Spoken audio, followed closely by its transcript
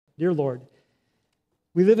Dear Lord,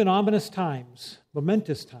 we live in ominous times,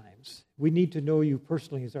 momentous times. We need to know you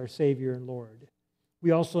personally as our Savior and Lord.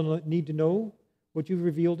 We also need to know what you've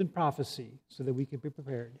revealed in prophecy so that we can be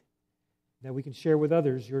prepared, that we can share with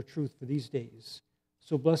others your truth for these days.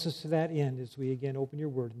 So bless us to that end as we again open your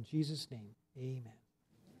word. In Jesus' name, amen.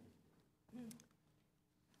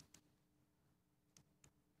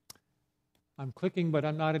 I'm clicking, but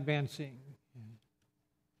I'm not advancing.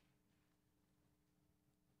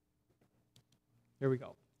 Here we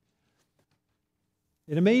go.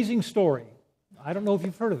 An amazing story. I don't know if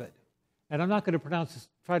you've heard of it. And I'm not going to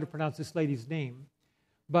try to pronounce this lady's name.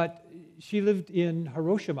 But she lived in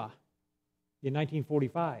Hiroshima in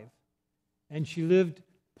 1945. And she lived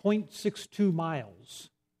 0.62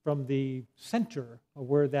 miles from the center of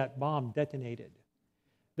where that bomb detonated.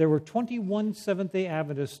 There were 21 Seventh-day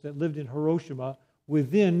Adventists that lived in Hiroshima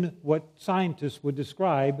within what scientists would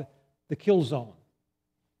describe the kill zone.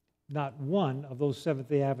 Not one of those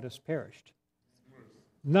Seventh-day Adventists perished.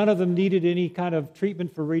 None of them needed any kind of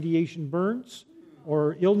treatment for radiation burns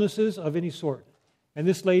or illnesses of any sort. And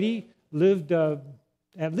this lady lived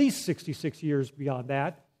at least 66 years beyond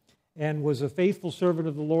that and was a faithful servant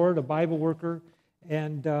of the Lord, a Bible worker.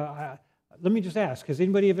 And let me just ask, has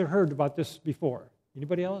anybody ever heard about this before?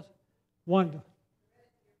 Anybody else? One?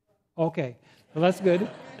 Okay, well, that's good.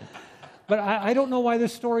 But I don't know why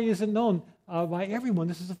this story isn't known by everyone.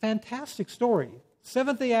 This is a fantastic story.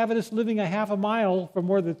 Seventh-day Adventists living a half a mile from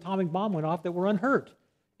where the atomic bomb went off that were unhurt.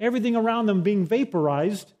 Everything around them being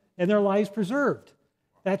vaporized and their lives preserved.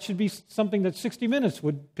 That should be something that 60 Minutes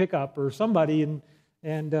would pick up or somebody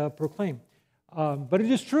and proclaim. But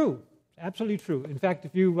it is true, absolutely true. In fact,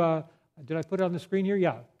 if you, did I put it on the screen here?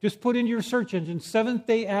 Yeah. Just put in your search engine,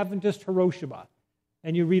 Seventh-day Adventist Hiroshima,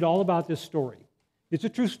 and you read all about this story. It's a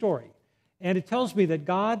true story. And it tells me that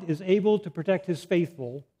God is able to protect his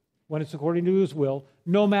faithful when it's according to his will,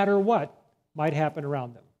 no matter what might happen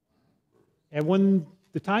around them. And when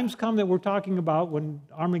the times come that we're talking about, when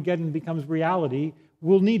Armageddon becomes reality,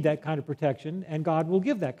 we'll need that kind of protection, and God will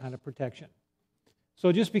give that kind of protection.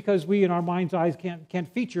 So just because we in our mind's eyes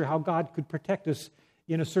can't feature how God could protect us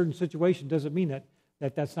in a certain situation doesn't mean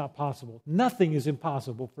that that's not possible. Nothing is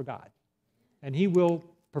impossible for God, and he will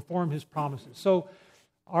perform his promises. So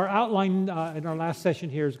our outline in our last session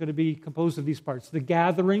here is going to be composed of these parts. The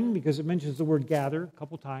gathering, because it mentions the word gather a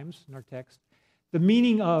couple times in our text. The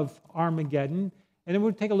meaning of Armageddon. And then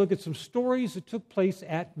we'll take a look at some stories that took place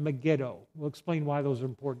at Megiddo. We'll explain why those are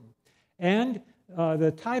important. And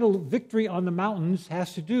the title, Victory on the Mountains,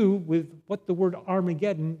 has to do with what the word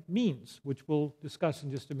Armageddon means, which we'll discuss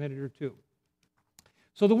in just a minute or two.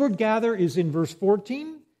 So the word gather is in verse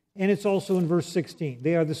 14. And it's also in verse 16.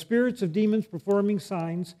 They are the spirits of demons performing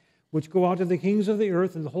signs which go out to the kings of the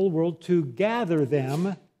earth and the whole world to gather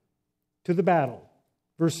them to the battle.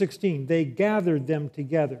 Verse 16, they gathered them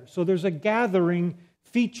together. So there's a gathering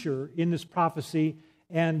feature in this prophecy,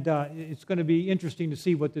 and it's going to be interesting to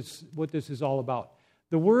see what this is all about.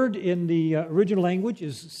 The word in the original language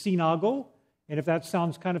is synago, and if that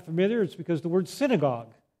sounds kind of familiar, it's because the word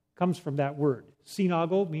synagogue comes from that word.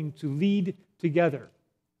 Synago means to lead together.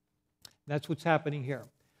 That's what's happening here.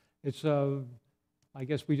 It's, I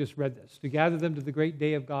guess we just read this. To gather them to the great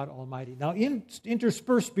day of God Almighty. Now,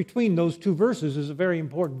 interspersed between those two verses is a very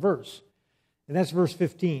important verse. And that's verse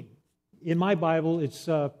 15. In my Bible, it's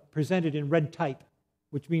presented in red type,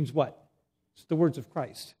 which means what? It's the words of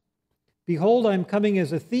Christ. Behold, I am coming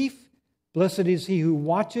as a thief. Blessed is he who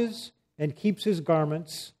watches and keeps his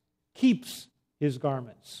garments. Keeps his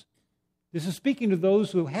garments. This is speaking to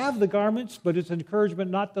those who have the garments, but it's an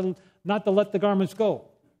encouragement not to let the garments go,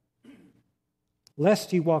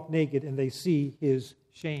 lest he walk naked and they see his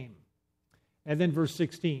shame. And then verse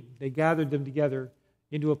 16, they gathered them together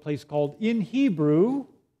into a place called, in Hebrew,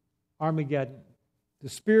 Armageddon. The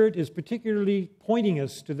Spirit is particularly pointing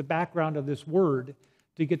us to the background of this word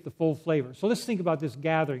to get the full flavor. So let's think about this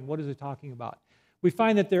gathering. What is it talking about? We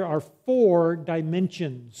find that there are 4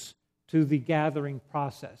 dimensions to the gathering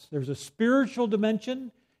process. There's a spiritual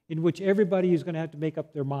dimension in which everybody is going to have to make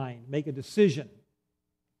up their mind, make a decision.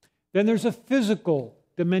 Then there's a physical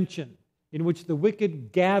dimension in which the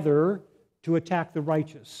wicked gather to attack the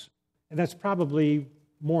righteous. And that's probably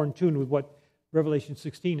more in tune with what Revelation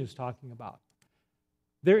 16 is talking about.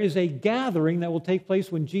 There is a gathering that will take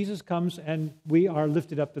place when Jesus comes and we are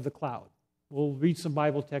lifted up to the cloud. We'll read some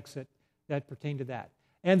Bible texts that pertain to that.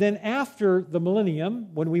 And then after the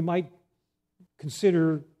millennium, when we might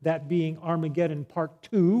consider that being Armageddon Part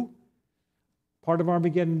 2, part of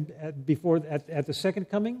Armageddon at the second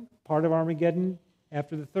coming, part of Armageddon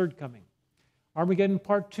after the third coming. Armageddon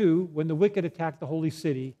Part 2, when the wicked attack the holy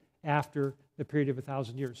city, after the period of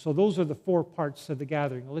 1,000 years. So those are the 4 parts of the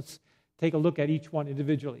gathering. Let's take a look at each one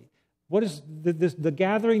individually. What is the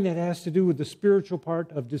gathering that has to do with the spiritual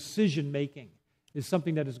part of decision-making is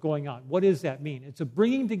something that is going on. What does that mean? It's a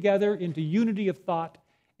bringing together into unity of thought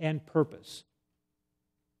and purpose.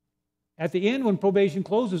 At the end, when probation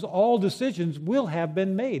closes, all decisions will have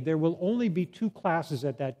been made. There will only be 2 classes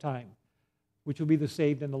at that time, which will be the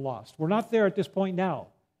saved and the lost. We're not there at this point now.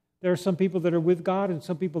 There are some people that are with God and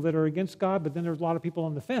some people that are against God, but then there's a lot of people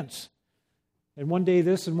on the fence. And one day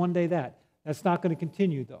this and one day that. That's not going to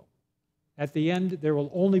continue, though. At the end, there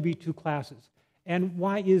will only be 2 classes. And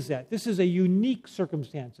why is that? This is a unique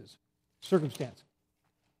circumstance.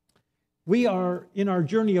 We are, in our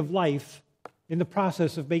journey of life, in the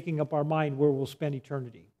process of making up our mind where we'll spend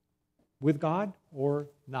eternity, with God or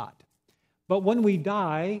not. But when we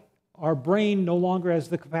die, our brain no longer has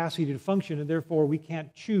the capacity to function, and therefore we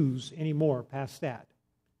can't choose anymore past that.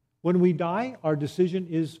 When we die, our decision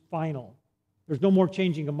is final. There's no more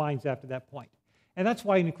changing of minds after that point. And that's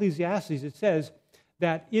why in Ecclesiastes it says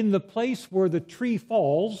that in the place where the tree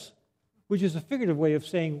falls, which is a figurative way of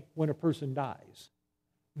saying when a person dies,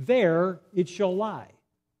 there it shall lie.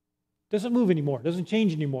 Doesn't move anymore, doesn't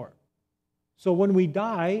change anymore. So when we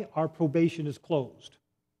die, our probation is closed.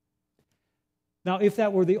 Now, if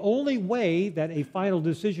that were the only way that a final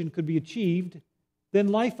decision could be achieved, then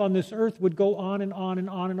life on this earth would go on and on and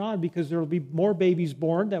on and on, because there will be more babies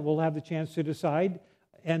born that will have the chance to decide,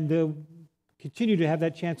 and they'll continue to have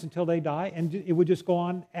that chance until they die, and it would just go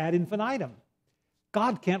on ad infinitum.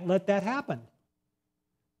 God can't let that happen.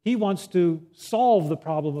 He wants to solve the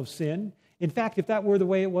problem of sin. In fact, if that were the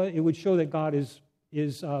way it was, it would show that God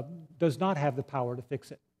does not have the power to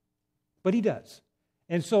fix it. But He does.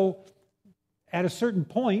 And so, at a certain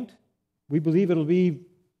point, we believe it'll be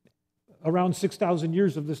around 6,000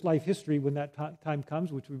 years of this life history when that time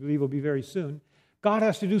comes, which we believe will be very soon, God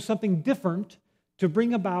has to do something different to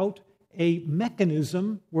bring about a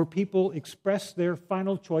mechanism where people express their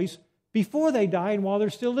final choice before they die and while they're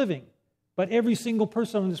still living. But every single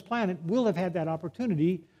person on this planet will have had that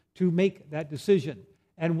opportunity to make that decision.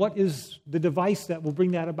 And what is the device that will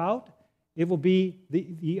bring that about? It will be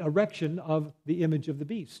the erection of the image of the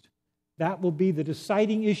beast. That will be the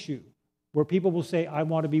deciding issue where people will say, I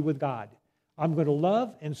want to be with God. I'm going to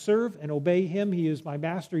love and serve and obey Him. He is my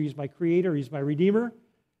master. He's my creator. He's my redeemer.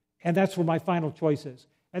 And that's where my final choice is.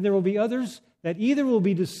 And there will be others that either will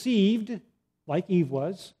be deceived, like Eve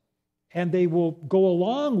was, and they will go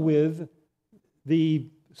along with the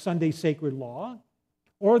Sunday sacred law,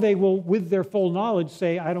 or they will, with their full knowledge,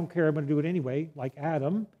 say, I don't care, I'm going to do it anyway, like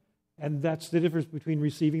Adam. And that's the difference between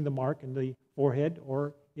receiving the mark in the forehead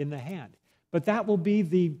or in the hand. But that will be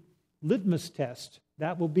the litmus test.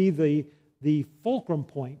 That will be the fulcrum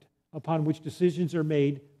point upon which decisions are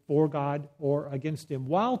made for God or against Him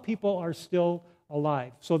while people are still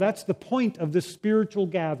alive. So that's the point of this spiritual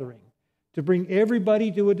gathering, to bring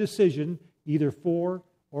everybody to a decision either for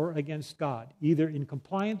or against God, either in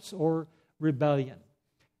compliance or rebellion.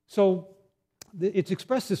 So it's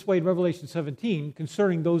expressed this way in Revelation 17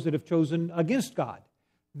 concerning those that have chosen against God.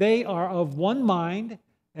 They are of one mind,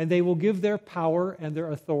 and they will give their power and their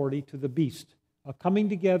authority to the beast, coming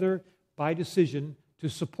together by decision to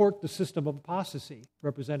support the system of apostasy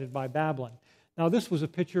represented by Babylon. Now, this was a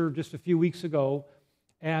picture just a few weeks ago,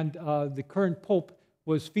 and the current pope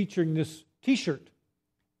was featuring this T-shirt.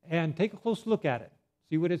 And take a close look at it.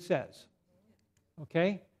 See what it says.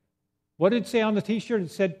 Okay? What did it say on the T-shirt?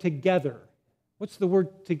 It said together. What's the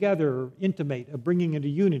word together? Intimate, a bringing into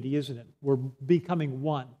unity, isn't it? We're becoming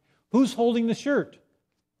one. Who's holding the shirt?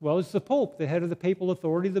 Well, it's the Pope, the head of the papal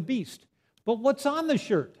authority, the beast. But what's on the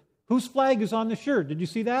shirt? Whose flag is on the shirt? Did you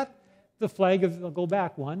see that? The flag of, I'll go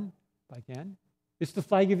back one, if I can. It's the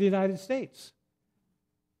flag of the United States.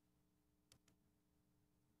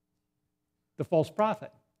 The false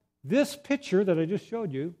prophet. This picture that I just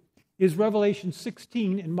showed you is Revelation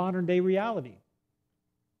 16 in modern day reality.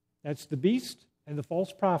 That's the beast and the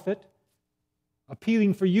false prophet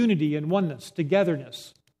appealing for unity and oneness,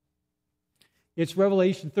 togetherness. It's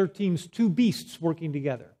Revelation 13's 2 beasts working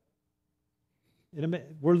together.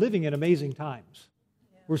 We're living in amazing times.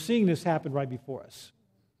 We're seeing this happen right before us.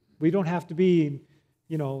 We don't have to be,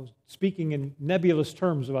 speaking in nebulous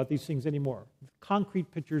terms about these things anymore.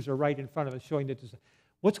 Concrete pictures are right in front of us showing that this.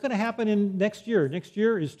 What's going to happen in next year? Next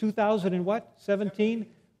year is 2017.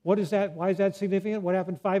 What is that? Why is that significant? What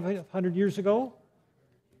happened 500 years ago?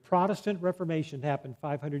 Protestant Reformation happened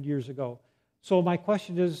 500 years ago. So my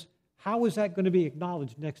question is, how is that going to be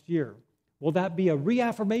acknowledged next year? Will that be a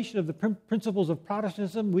reaffirmation of the principles of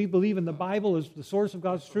Protestantism? We believe in the Bible as the source of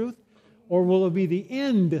God's truth. or will it be the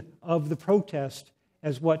end of the protest,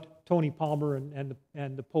 as what Tony Palmer and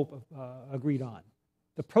the Pope agreed on?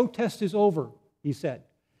 The protest is over, he said.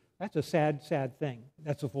 That's a sad, sad thing.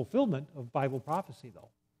 That's a fulfillment of Bible prophecy, though.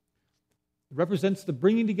 It represents the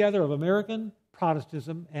bringing together of American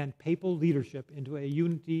Protestantism and papal leadership into a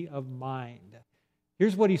unity of mind.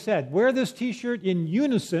 Here's what he said: wear this t-shirt in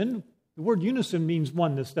unison. The word unison means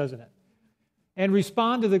oneness, doesn't it? And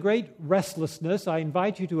respond to the great restlessness. I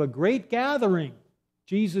invite you to a great gathering.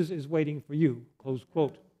 Jesus is waiting for you. Close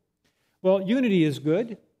quote. Well, unity is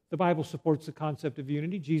good. The Bible supports the concept of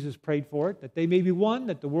unity. Jesus prayed for it, that they may be one,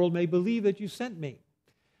 that the world may believe that you sent me.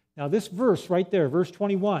 Now, this verse right there, verse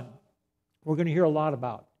 21, we're going to hear a lot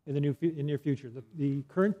about in the near future. The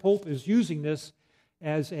current Pope is using this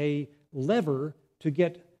as a lever to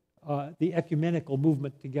get the ecumenical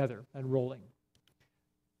movement together and rolling.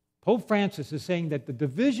 Pope Francis is saying that the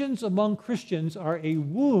divisions among Christians are a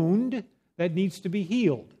wound that needs to be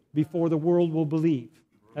healed before the world will believe.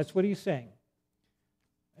 That's what he's saying.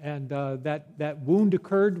 And that wound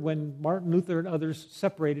occurred when Martin Luther and others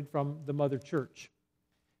separated from the mother church.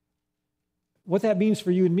 What that means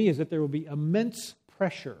for you and me is that there will be immense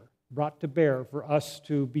pressure brought to bear for us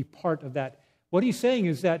to be part of that. What he's saying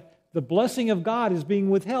is that the blessing of God is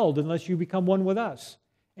being withheld unless you become one with us.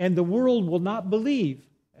 And the world will not believe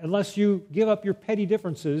unless you give up your petty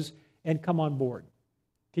differences and come on board.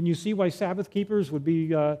 Can you see why Sabbath keepers would be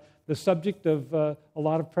the subject of a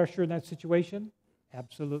lot of pressure in that situation?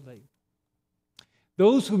 Absolutely.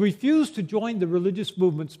 Those who refuse to join the religious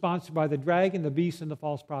movement sponsored by the dragon, the beast, and the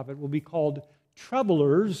false prophet will be called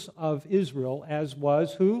troublers of Israel, as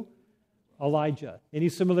was who? Elijah. Any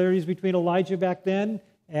similarities between Elijah back then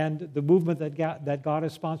and the movement that God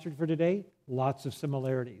has sponsored for today? Lots of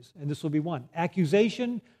similarities. And this will be one.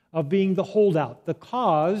 Accusation of being the holdout, the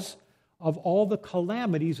cause of all the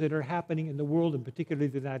calamities that are happening in the world, and particularly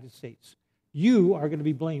the United States. You are going to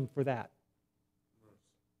be blamed for that.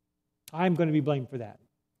 I'm going to be blamed for that.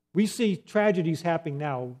 We see tragedies happening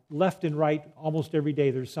now, left and right, almost every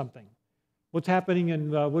day there's something. What's happening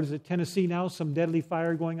in, Tennessee now? Some deadly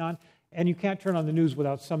fire going on. And you can't turn on the news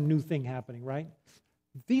without some new thing happening, right?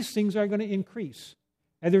 These things are going to increase.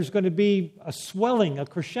 And there's going to be a swelling, a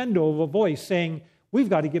crescendo of a voice saying, we've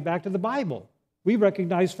got to get back to the Bible. We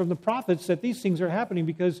recognize from the prophets that these things are happening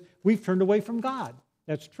because we've turned away from God.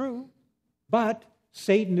 That's true. But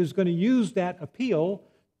Satan is going to use that appeal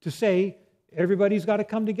to say everybody's got to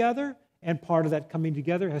come together, and part of that coming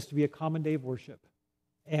together has to be a common day of worship.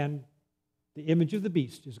 And the image of the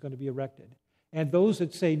beast is going to be erected. And those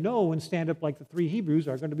that say no and stand up like the three Hebrews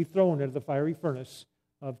are going to be thrown into the fiery furnace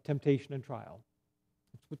of temptation and trial.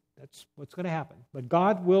 That's what's going to happen. But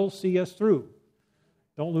God will see us through.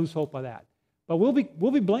 Don't lose hope of that. But we'll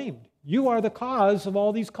be blamed. You are the cause of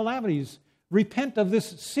all these calamities. Repent of this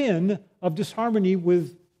sin of disharmony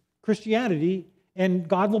with Christianity, and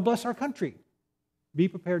God will bless our country. Be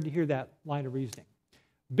prepared to hear that line of reasoning.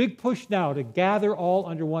 Big push now to gather all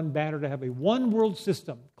under one banner, to have a one world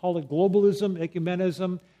system. Call it globalism,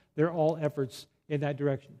 ecumenism. They're all efforts in that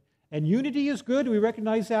direction. And unity is good. We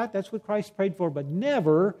recognize that. That's what Christ prayed for, but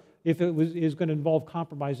never if it is going to involve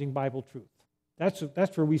compromising Bible truth.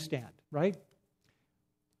 That's where we stand, right?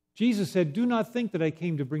 Jesus said, do not think that I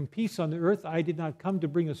came to bring peace on the earth. I did not come to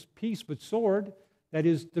bring us peace, but sword. That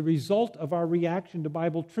is, the result of our reaction to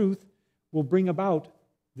Bible truth will bring about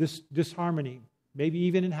this disharmony, maybe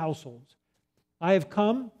even in households. I have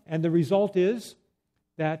come, and the result is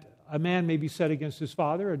that a man may be set against his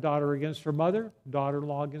father, a daughter against her mother,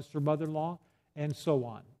 daughter-in-law against her mother-in-law, and so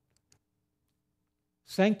on.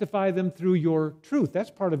 Sanctify them through your truth.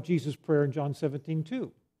 That's part of Jesus' prayer in John 17,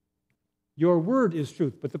 too. Your word is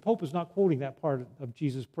truth. But the Pope is not quoting that part of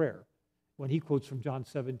Jesus' prayer when he quotes from John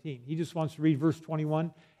 17. He just wants to read verse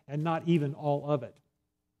 21 and not even all of it.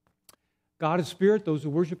 God is spirit. Those who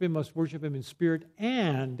worship him must worship him in spirit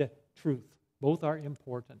and truth. Both are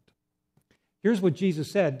important. Here's what Jesus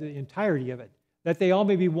said, the entirety of it, that they all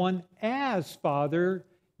may be one as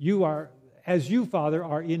you, Father,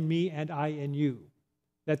 are in me and I in you,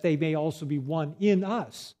 that they may also be one in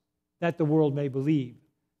us, that the world may believe.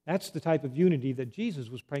 That's the type of unity that Jesus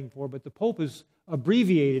was praying for, but the Pope has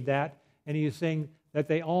abbreviated that, and he is saying that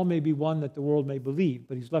they all may be one, that the world may believe.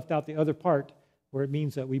 But he's left out the other part where it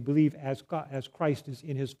means that we believe as Christ is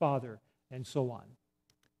in his Father, and so on.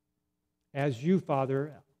 As you,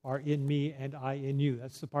 Father, are in me and I in you.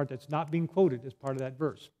 That's the part that's not being quoted as part of that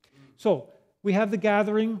verse. So we have the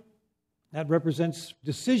gathering that represents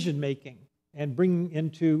decision-making and bringing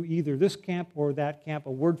into either this camp or that camp.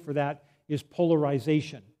 A word for that is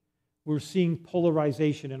polarization. We're seeing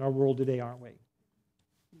polarization in our world today, aren't we?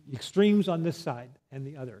 extremes on this side and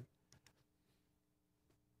the other.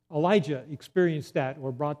 Elijah experienced that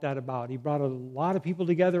or brought that about. He brought a lot of people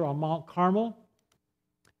together on Mount Carmel.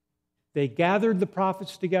 They gathered the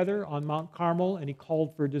prophets together on Mount Carmel, and he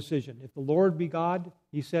called for a decision. If the Lord be God,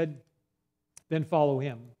 he said, then follow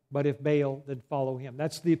him. But if Baal, then follow him.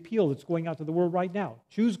 That's the appeal that's going out to the world right now.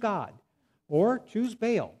 Choose God or choose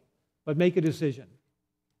Baal, but make a decision.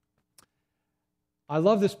 I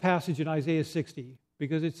love this passage in Isaiah 60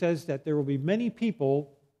 because it says that there will be many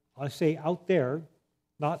people, I say out there,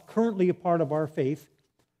 not currently a part of our faith,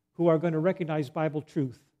 who are going to recognize Bible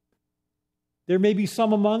truth. There may be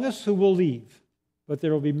some among us who will leave, but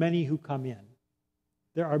there will be many who come in.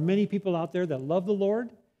 There are many people out there that love the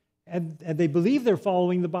Lord, and they believe they're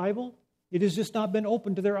following the Bible. It has just not been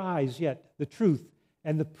opened to their eyes yet, the truth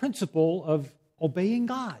and the principle of obeying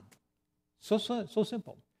God. So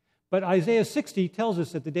simple. But Isaiah 60 tells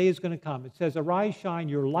us that the day is going to come. It says, arise, shine,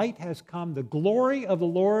 your light has come. The glory of the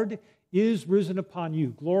Lord is risen upon you.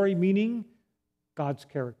 Glory meaning God's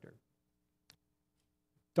character.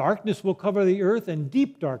 Darkness will cover the earth, and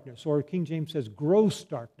deep darkness, or King James says gross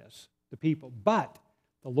darkness, the people. But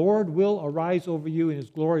the Lord will arise over you, and his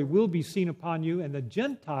glory will be seen upon you, and the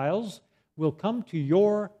Gentiles will come to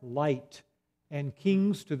your light, and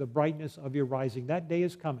kings to the brightness of your rising. That day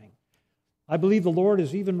is coming. I believe the Lord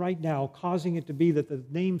is even right now causing it to be that the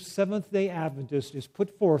name Seventh-day Adventist is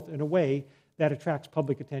put forth in a way that attracts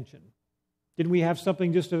public attention. Didn't we have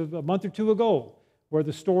something just a month or two ago where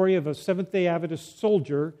the story of a Seventh-day Adventist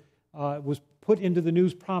soldier was put into the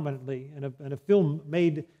news prominently, and a film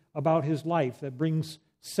made about his life that brings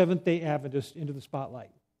Seventh-day Adventists into the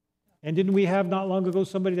spotlight? And didn't we have not long ago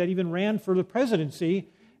somebody that even ran for the presidency,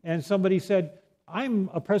 and somebody said, I'm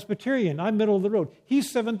a Presbyterian, I'm middle of the road.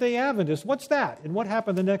 He's Seventh-day Adventist. What's that? And what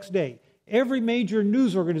happened the next day? Every major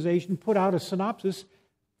news organization put out a synopsis,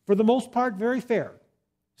 for the most part very fair,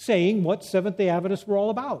 saying what Seventh-day Adventists were all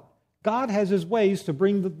about. God has his ways to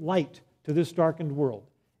bring the light to this darkened world.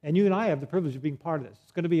 And you and I have the privilege of being part of this.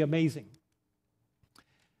 It's going to be amazing.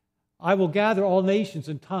 I will gather all nations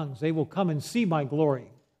and tongues. They will come and see my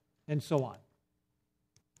glory, and so on.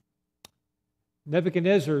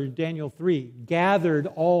 Nebuchadnezzar in Daniel 3 gathered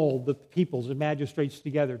all the peoples and magistrates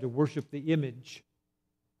together to worship the image.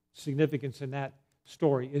 Significance in that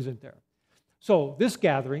story, isn't there? So this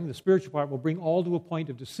gathering, the spiritual part, will bring all to a point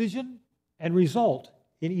of decision and result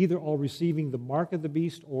in either all receiving the mark of the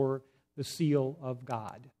beast or the seal of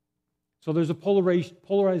God. So there's a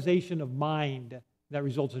polarization of mind that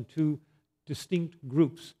results in two distinct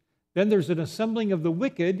groups. Then there's an assembling of the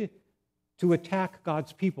wicked to attack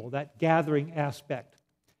God's people, that gathering aspect.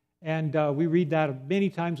 And we read that many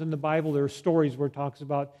times in the Bible. There are stories where it talks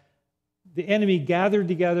about the enemy gathered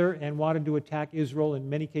together and wanted to attack Israel. In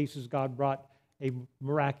many cases, God brought a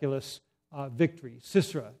miraculous victory.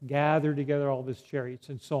 Sisera gathered together all of his chariots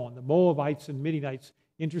and so on. The Moabites and Midianites.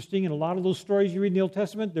 Interesting, in a lot of those stories you read in the Old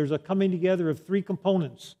Testament, there's a coming together of three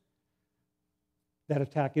components that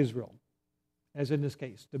attack Israel, as in this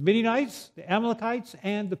case. The Midianites, the Amalekites,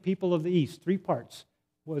 and the people of the east. 3 parts.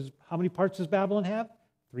 How many parts does Babylon have?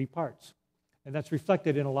 3 parts. And that's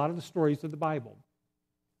reflected in a lot of the stories of the Bible.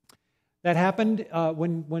 That happened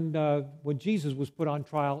when Jesus was put on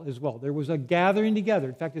trial as well. There was a gathering together.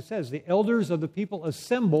 In fact, it says, the elders of the people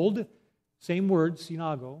assembled, same word,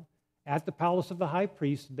 synagogue, at the palace of the high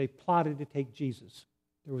priest, and they plotted to take Jesus.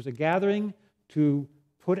 There was a gathering to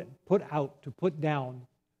put down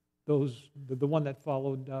the one that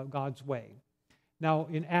followed God's way. Now,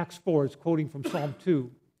 in Acts 4, it's quoting from Psalm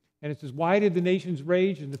 2, and it says, why did the nations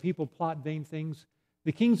rage and the people plot vain things?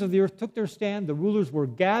 The kings of the earth took their stand. The rulers were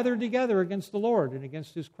gathered together against the Lord and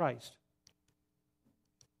against his Christ.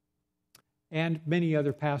 And many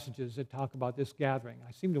other passages that talk about this gathering.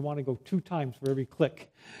 I seem to want to go 2 times for every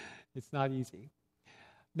click. It's not easy.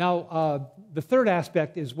 Now, the third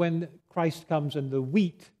aspect is when Christ comes and the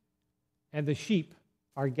wheat and the sheep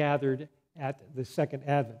are gathered at the second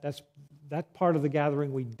advent. That part of the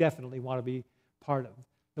gathering we definitely want to be part of.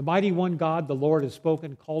 The mighty one God, the Lord, has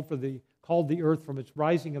spoken, called the earth from its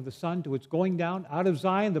rising of the sun to its going down. Out of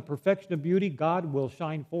Zion, the perfection of beauty, God will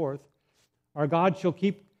shine forth. Our God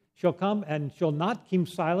shall come and shall not keep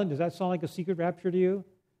silent. Does that sound like a secret rapture to you?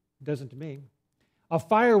 It doesn't to me. A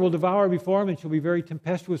fire will devour before him and shall be very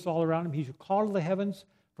tempestuous all around him. He shall call to the heavens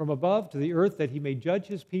from above to the earth that he may judge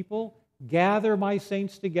his people. Gather my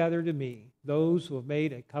saints together to me, those who have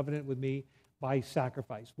made a covenant with me by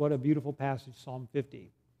sacrifice. What a beautiful passage, Psalm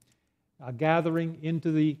 50. A gathering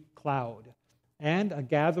into the cloud, and a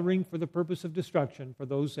gathering for the purpose of destruction for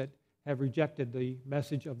those that have rejected the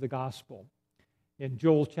message of the gospel. In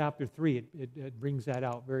Joel chapter 3, it brings that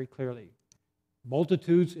out very clearly.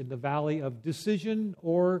 Multitudes in the valley of decision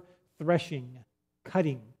or threshing,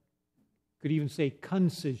 cutting. Could even say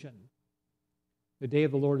concision. The day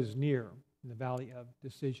of the Lord is near in the valley of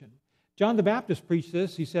decision. John the Baptist preached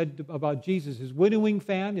this. He said about Jesus, his winnowing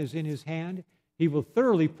fan is in his hand. He will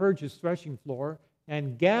thoroughly purge his threshing floor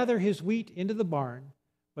and gather his wheat into the barn,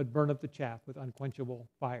 but burn up the chaff with unquenchable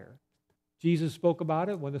fire. Jesus spoke about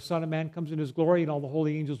it. When the Son of Man comes in his glory and all the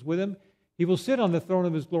holy angels with him, he will sit on the throne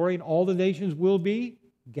of his glory, and all the nations will be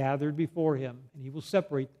gathered before him. And he will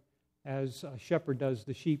separate, as a shepherd does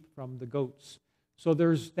the sheep from the goats. So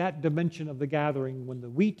there's that dimension of the gathering when the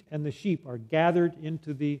wheat and the sheep are gathered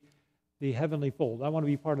into the heavenly fold. I want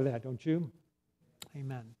to be part of that, don't you?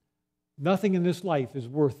 Amen. Nothing in this life is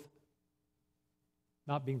worth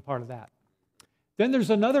not being part of that. Then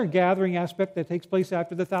there's another gathering aspect that takes place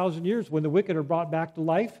after the 1,000 years. When the wicked are brought back to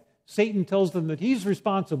life, Satan tells them that he's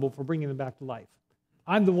responsible for bringing them back to life.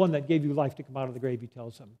 I'm the one that gave you life to come out of the grave, he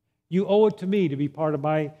tells them. You owe it to me to be part of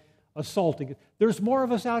my assaulting. There's more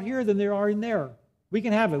of us out here than there are in there. We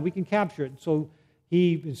can have it. We can capture it. So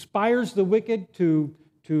he inspires the wicked to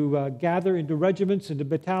gather into regiments, into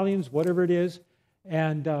battalions, whatever it is,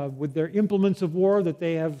 and with their implements of war that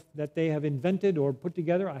they have invented or put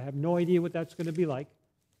together. I have no idea what that's going to be like.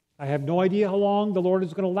 I have no idea how long the Lord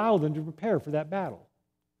is going to allow them to prepare for that battle.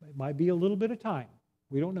 It might be a little bit of time.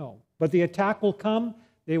 We don't know. But the attack will come.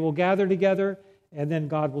 They will gather together, and then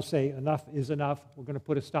God will say, enough is enough. We're going to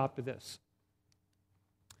put a stop to this.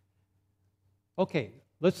 Okay,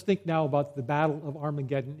 let's think now about the Battle of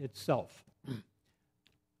Armageddon itself.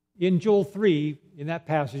 In Joel 3, in that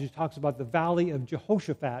passage, it talks about the valley of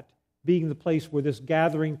Jehoshaphat being the place where this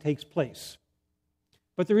gathering takes place.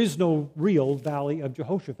 But there is no real valley of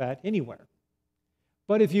Jehoshaphat anywhere.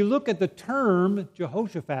 But if you look at the term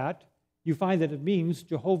Jehoshaphat, you find that it means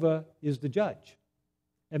Jehovah is the judge.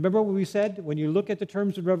 And remember what we said? When you look at the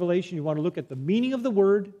terms of Revelation, you want to look at the meaning of the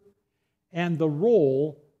word and the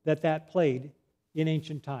role that played in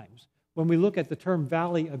ancient times. When we look at the term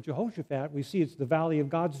Valley of Jehoshaphat, we see it's the valley of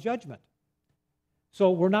God's judgment.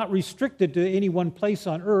 So we're not restricted to any one place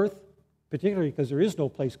on earth, particularly because there is no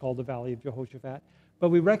place called the Valley of Jehoshaphat, but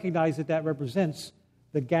we recognize that represents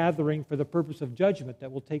the gathering for the purpose of judgment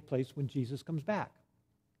that will take place when Jesus comes back.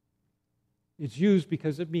 It's used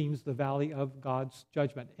because it means the valley of God's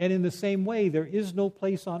judgment. And in the same way, there is no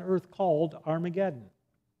place on earth called Armageddon.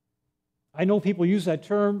 I know people use that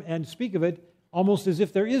term and speak of it almost as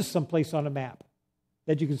if there is some place on a map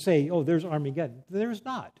that you can say, oh, there's Armageddon. There's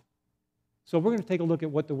not. So we're going to take a look at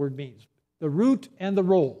what the word means. The root and the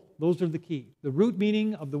role, those are the key. The root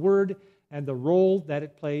meaning of the word and the role that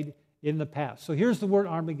it played in the past. So here's the word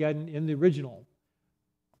Armageddon in the original.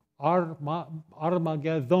 Armageddon,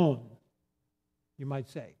 you might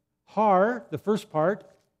say. Har, the first part,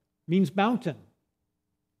 means mountain.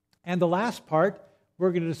 And the last part,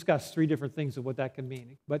 we're going to discuss three different things of what that can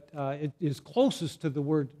mean. But it is closest to the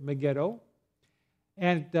word Megiddo.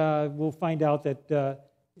 And we'll find out that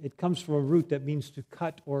it comes from a root that means to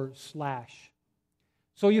cut or slash.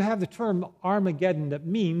 So you have the term Armageddon that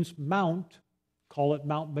means mount, call it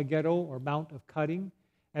Mount Megiddo or Mount of Cutting.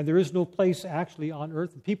 And there is no place actually on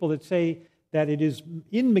earth. And people that say that it is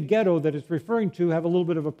in Megiddo that it's referring to have a little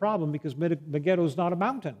bit of a problem because Megiddo is not a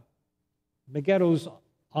mountain. Megiddo's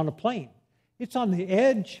on a plain. It's on the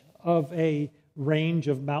edge of a range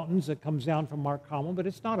of mountains that comes down from Mount Carmel, but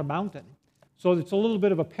it's not a mountain. So it's a little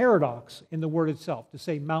bit of a paradox in the word itself to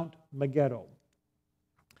say Mount Megiddo.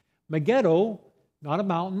 Megiddo, not a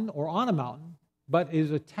mountain or on a mountain, but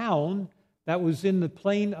is a town that was in the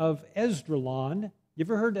plain of Esdraelon. You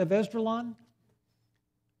ever heard of Esdraelon?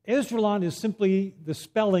 Esdraelon is simply the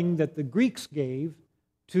spelling that the Greeks gave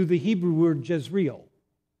to the Hebrew word Jezreel.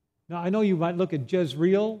 Now, I know you might look at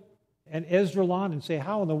Jezreel and Esdraelon and say,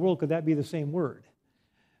 how in the world could that be the same word?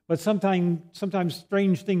 But sometimes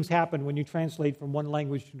strange things happen when you translate from one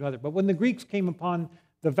language to another. But when the Greeks came upon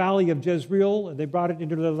the valley of Jezreel, and they brought it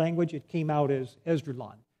into their language, it came out as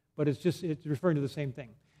Esdraelon. But it's referring to the same thing.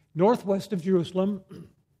 Northwest of Jerusalem,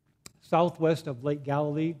 southwest of Lake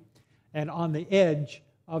Galilee, and on the edge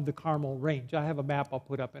of the Carmel Range. I have a map I'll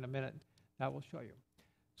put up in a minute that will show you.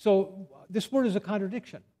 So this word is a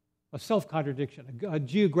contradiction, a self-contradiction, a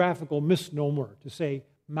geographical misnomer to say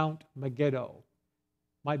Mount Megiddo.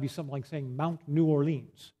 Might be something like saying Mount New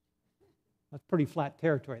Orleans. That's pretty flat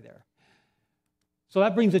territory there. So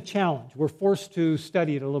that brings a challenge. We're forced to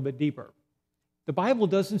study it a little bit deeper. The Bible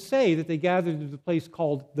doesn't say that they gathered to the place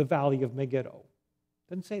called the Valley of Megiddo. It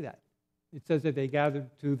doesn't say that. It says that they gathered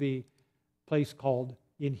to the place called,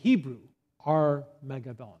 in Hebrew,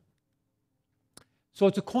 Armageddon. So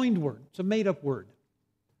it's a coined word. It's a made-up word.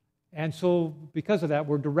 And so because of that,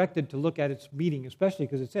 we're directed to look at its meaning, especially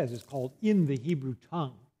because it says it's called in the Hebrew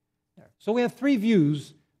tongue. So we have three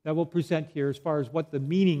views that we'll present here as far as what the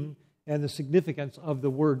meaning and the significance of the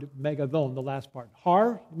word megadon, the last part.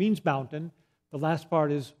 Har means mountain. The last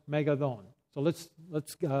part is megadon. So let's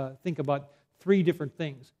think about three different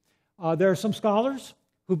things. There are some scholars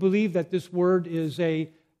who believe that this word is a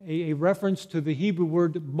reference to the Hebrew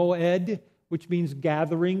word moed, which means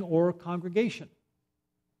gathering or congregation.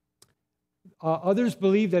 Others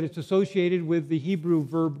believe that it's associated with the Hebrew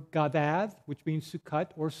verb gadad, which means to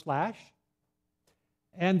cut or slash.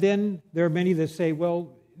 And then there are many that say,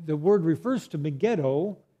 well, the word refers to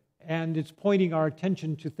Megiddo, and it's pointing our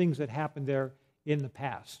attention to things that happened there in the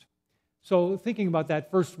past. So thinking about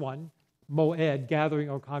that first one, moed, gathering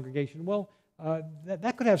or congregation, well,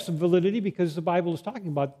 that could have some validity because the Bible is talking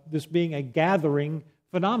about this being a gathering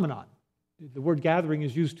phenomenon. The word gathering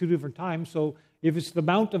is used two different times, so if it's the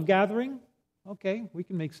Mount of Gathering, okay, we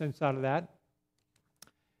can make sense out of that.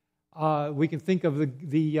 We can think of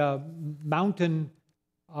the mountain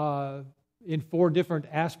in four different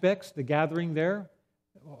aspects, the gathering there.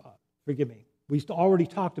 Forgive me. We already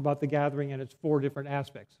talked about the gathering and its four different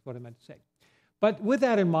aspects, is what I meant to say. But with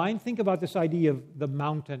that in mind, think about this idea of the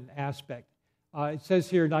mountain aspect. It says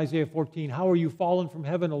here in Isaiah 14, "How are you fallen from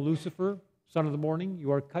heaven, O Lucifer, son of the morning?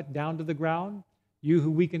 You are cut down to the ground, you who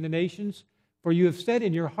weaken the nations. For you have said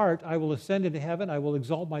in your heart, I will ascend into heaven, I will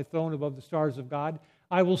exalt my throne above the stars of God.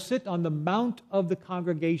 I will sit on the mount of the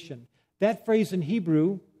congregation." That phrase in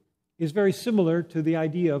Hebrew is very similar to the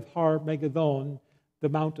idea of Har Megadon, the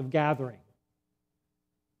Mount of Gathering.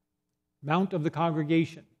 Mount of the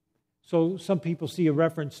congregation. So some people see a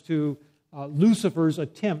reference to Lucifer's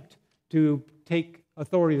attempt to take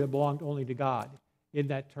authority that belonged only to God in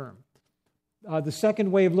that term. The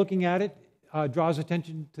second way of looking at it draws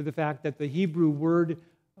attention to the fact that the Hebrew word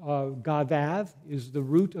gadav is the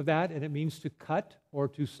root of that, and it means to cut or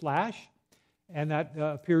to slash. And that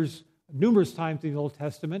appears numerous times in the Old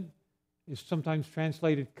Testament. It's sometimes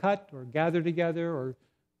translated cut or gather together or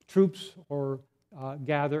troops or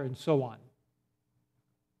gather and so on.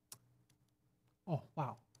 Oh,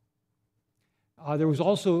 wow. There was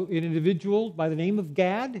also an individual by the name of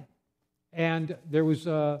Gad, and there was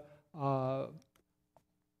a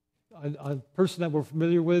person that we're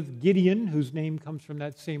familiar with, Gideon, whose name comes from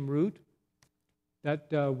that same root.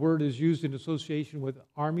 That word is used in association with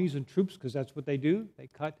armies and troops because that's what they do. They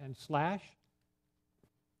cut and slash.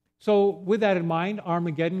 So with that in mind,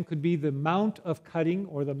 Armageddon could be the Mount of Cutting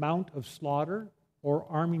or the Mount of Slaughter or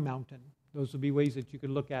Army Mountain. Those would be ways that you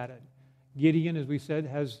could look at it. Gideon, as we said,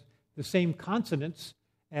 has the same consonants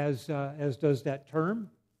as does that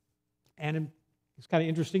term. And it's kind of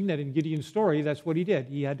interesting that in Gideon's story, that's what he did.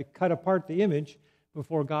 He had to cut apart the image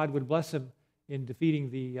before God would bless him in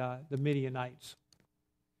defeating the Midianites.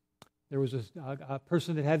 There was a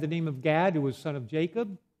person that had the name of Gad who was son of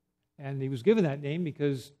Jacob, and he was given that name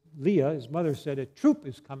because Leah, his mother, said, "A troop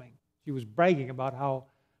is coming." She was bragging about how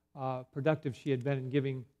productive she had been in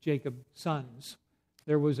giving Jacob sons.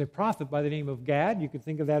 There was a prophet by the name of Gad. You could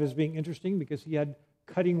think of that as being interesting because he had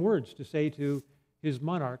cutting words to say to his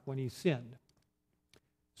monarch when he sinned.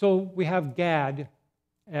 So we have Gad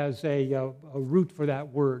as a root for that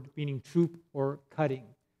word, meaning troop or cutting.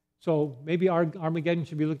 So maybe Armageddon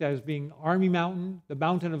should be looked at as being Army Mountain, the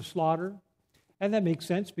mountain of slaughter. And that makes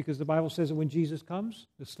sense because the Bible says that when Jesus comes,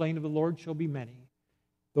 the slain of the Lord shall be many.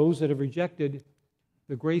 Those that have rejected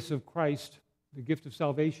the grace of Christ, the gift of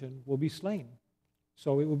salvation, will be slain.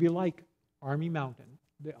 So it will be like Army Mountain,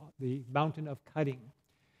 the mountain of cutting.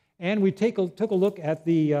 And we took a look at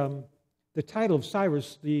the title of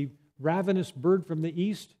Cyrus, the ravenous bird from the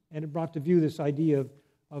east, and it brought to view this idea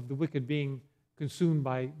of the wicked being consumed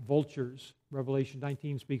by vultures. Revelation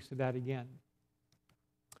 19 speaks to that again.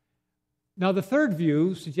 Now, the third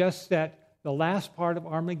view suggests that the last part of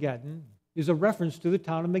Armageddon is a reference to the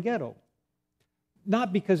town of Megiddo.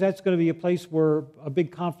 Not because that's going to be a place where a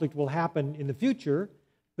big conflict will happen in the future,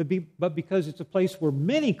 but because it's a place where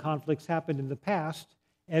many conflicts happened in the past,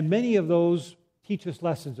 and many of those teach us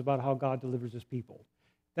lessons about how God delivers his people.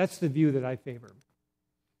 That's the view that I favor.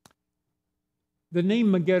 The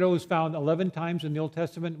name Megiddo is found 11 times in the Old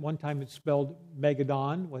Testament. One time it's spelled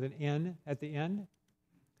Megadon with an N at the end.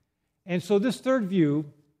 And so this third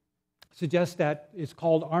view suggests that it's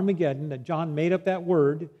called Armageddon, that John made up that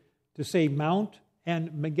word to say Mount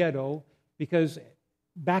and Megiddo, because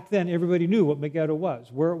back then everybody knew what Megiddo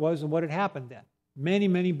was, where it was, and what had happened then. Many,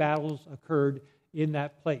 many battles occurred in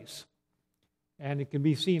that place. And it can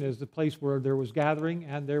be seen as the place where there was gathering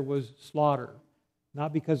and there was slaughter.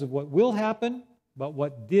 Not because of what will happen, but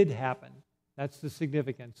what did happen. That's the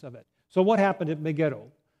significance of it. So what happened at Megiddo?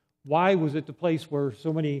 Why was it the place where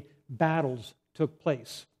so many battles took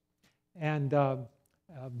place? And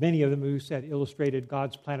many of them, we said, illustrated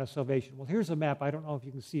God's plan of salvation. Well, here's a map. I don't know if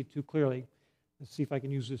you can see it too clearly. Let's see if I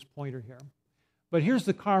can use this pointer here. But here's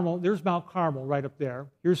the Carmel. There's Mount Carmel right up there.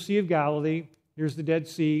 Here's Sea of Galilee. Here's the Dead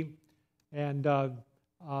Sea. And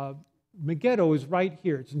Megiddo is right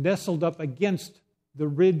here. It's nestled up against the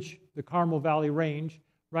ridge, the Carmel Valley Range.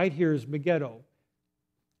 Right here is Megiddo.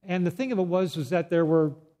 And the thing of it was that there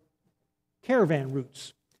were caravan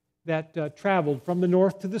routes that traveled from the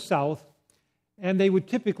north to the south, and they would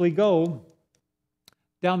typically go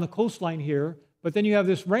down the coastline here, but then you have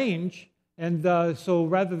this range, and so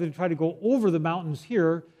rather than try to go over the mountains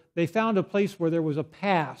here, they found a place where there was a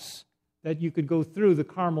pass that you could go through the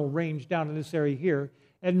Carmel Range down in this area here.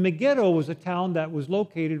 And Megiddo was a town that was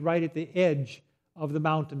located right at the edge of the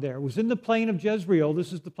mountain there. It was in the plain of Jezreel.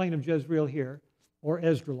 This is the plain of Jezreel here, or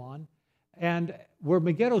Esdraelon. And where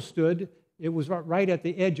Megiddo stood, it was right at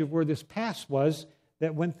the edge of where this pass was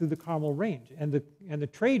that went through the Carmel Range. And the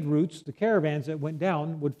trade routes, the caravans that went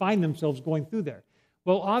down, would find themselves going through there.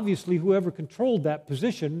 Well, obviously, whoever controlled that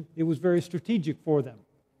position, it was very strategic for them.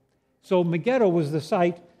 So Megiddo was the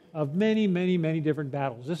site of many, many, many different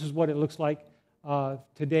battles. This is what it looks like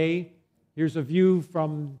today. Here's a view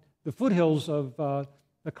from the foothills of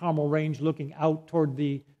the Carmel Range looking out toward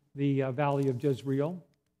the valley of Jezreel.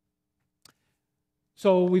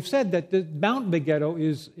 So we've said that the Mount Megiddo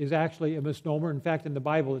is actually a misnomer. In fact, in the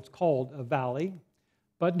Bible, it's called a valley.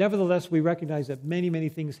 But nevertheless, we recognize that many, many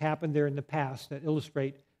things happened there in the past that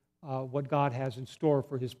illustrate what God has in store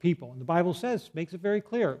for His people. And the Bible makes it very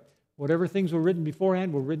clear, whatever things were written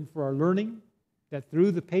beforehand were written for our learning, that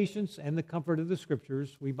through the patience and the comfort of the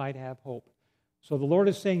Scriptures, we might have hope. So the Lord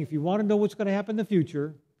is saying, if you want to know what's going to happen in the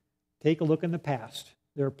future, take a look in the past.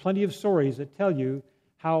 There are plenty of stories that tell you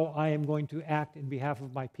how I am going to act in behalf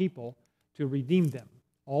of my people to redeem them.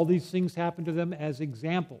 All these things happened to them as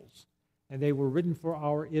examples, and they were written for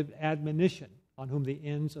our admonition, on whom the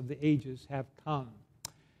ends of the ages have come.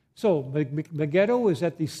 So Megiddo is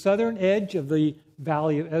at the southern edge of the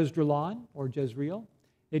valley of Esdraelon, or Jezreel.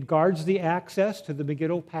 It guards the access to the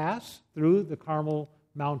Megiddo Pass through the Carmel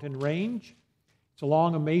mountain range. It's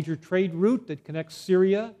along a major trade route that connects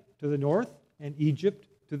Syria to the north and Egypt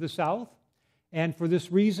to the south. And for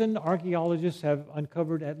this reason, archaeologists have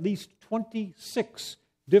uncovered at least 26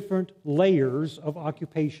 different layers of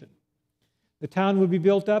occupation. The town would be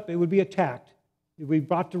built up, it would be attacked. It would be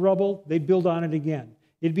brought to rubble, they'd build on it again.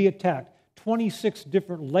 It'd be attacked. 26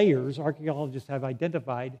 different layers archaeologists have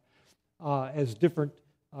identified as different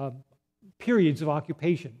periods of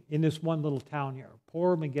occupation in this one little town here.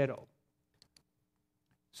 Poor Megiddo.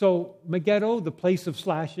 So Megiddo, the place of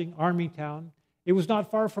slashing, army town, it was not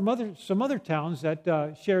far from some other towns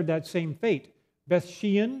that shared that same fate. Beth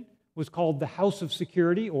Shean was called the House of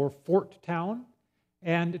Security, or Fort Town,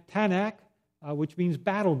 and Tanakh, which means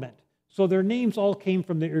battlement. So their names all came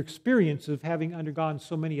from their experience of having undergone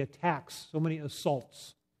so many attacks, so many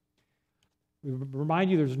assaults. We remind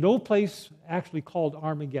you, there's no place actually called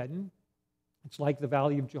Armageddon. It's like the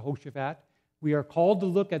Valley of Jehoshaphat. We are called to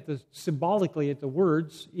look at symbolically at the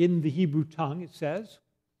words in the Hebrew tongue, it says.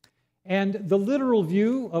 And the literal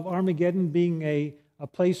view of Armageddon being a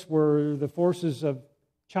place where the forces of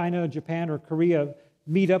China, Japan, or Korea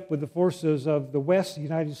meet up with the forces of the West, the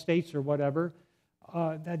United States, or whatever,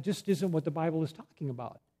 that just isn't what the Bible is talking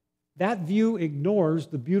about. That view ignores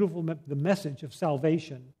the message of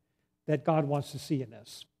salvation that God wants to see in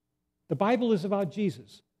this. The Bible is about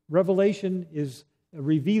Jesus. Revelation is a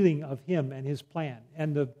revealing of Him and His plan.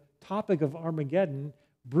 And the topic of Armageddon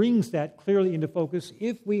brings that clearly into focus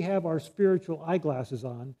if we have our spiritual eyeglasses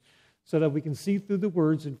on so that we can see through the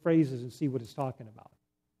words and phrases and see what it's talking about.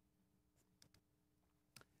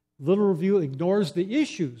 Literal view ignores the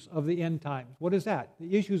issues of the end times. What is that?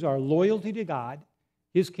 The issues are loyalty to God,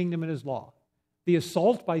 His kingdom, and His law. The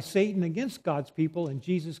assault by Satan against God's people, and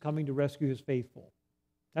Jesus coming to rescue His faithful.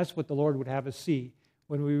 That's what the Lord would have us see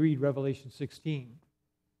when we read Revelation 16.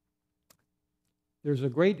 There's a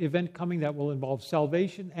great event coming that will involve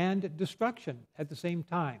salvation and destruction at the same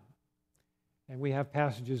time. And we have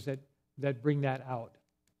passages that bring that out.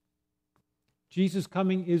 Jesus'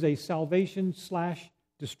 coming is a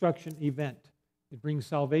salvation/destruction event. It brings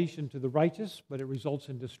salvation to the righteous, but it results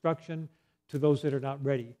in destruction to those that are not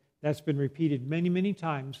ready. That's been repeated many, many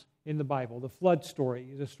times in the Bible. The flood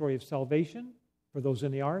story is a story of salvation for those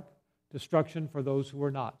in the ark, destruction for those who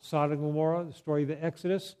are not. Sodom and Gomorrah, the story of the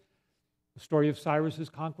Exodus, the story of Cyrus's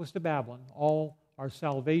conquest of Babylon, all are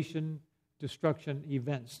salvation destruction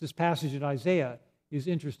events. This passage in Isaiah is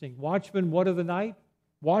interesting. Watchmen, what of the night?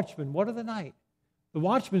 Watchmen, what of the night? The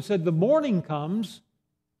watchman said, the morning comes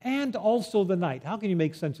and also the night. How can you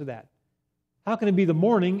make sense of that? How can it be the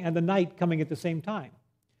morning and the night coming at the same time?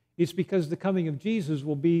 It's because the coming of Jesus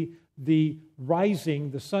will be the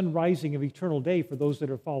sun rising of eternal day for those that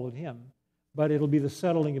have followed him, but it'll be the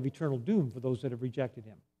settling of eternal doom for those that have rejected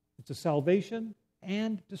him. It's a salvation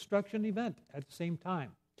and destruction event at the same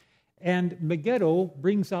time. And Megiddo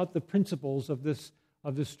brings out the principles of this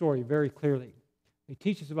story very clearly. It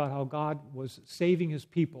teaches about how God was saving his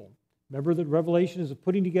people. Remember that Revelation is a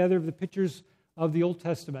putting together of the pictures of the Old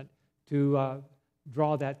Testament to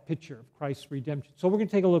draw that picture of Christ's redemption. So we're going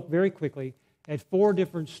to take a look very quickly at 4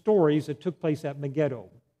 different stories that took place at Megiddo.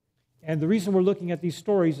 And the reason we're looking at these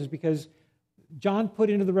stories is because John put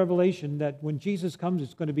into the Revelation that when Jesus comes,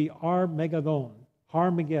 it's going to be Armageddon,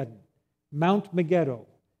 Mount Megiddo.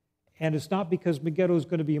 And it's not because Megiddo is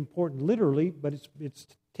going to be important literally, but it's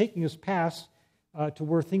taking us past to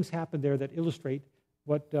where things happen there that illustrate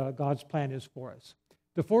what God's plan is for us.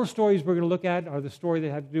 The 4 stories we're going to look at are the story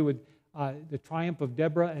that have to do with the triumph of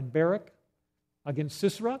Deborah and Barak against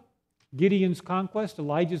Sisera, Gideon's conquest,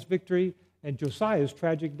 Elijah's victory, and Josiah's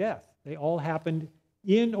tragic death. They all happened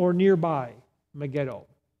in or nearby Megiddo.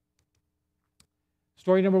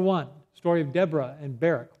 Story number 1, story of Deborah and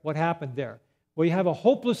Barak. What happened there? Well, you have a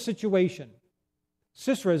hopeless situation.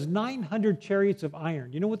 Sisera has 900 chariots of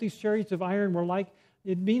iron. You know what these chariots of iron were like?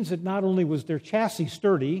 It means that not only was their chassis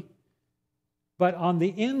sturdy, but on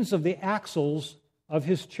the ends of the axles of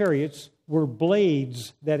his chariots were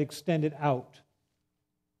blades that extended out.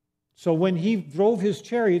 So when he drove his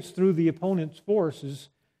chariots through the opponent's forces,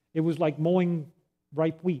 it was like mowing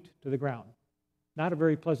ripe wheat to the ground. Not a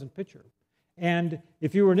very pleasant picture. And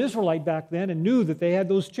if you were an Israelite back then and knew that they had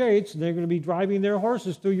those chariots and they're going to be driving their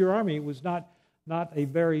horses through your army, it was not a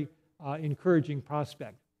very encouraging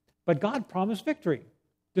prospect. But God promised victory.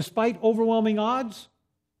 Despite overwhelming odds,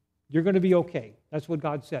 you're going to be okay. That's what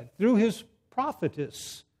God said. Through his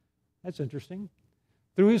prophetess, that's interesting.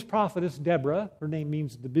 Through his prophetess, Deborah, her name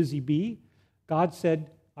means the busy bee, God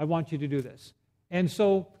said, I want you to do this. And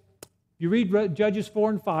so you read Judges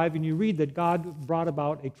 4 and 5, and you read that God brought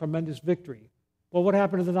about a tremendous victory. Well, what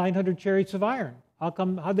happened to the 900 chariots of iron?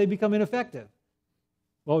 How'd they become ineffective?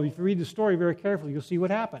 Well, if you read the story very carefully, you'll see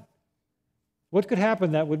what happened. What could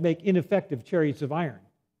happen that would make ineffective chariots of iron?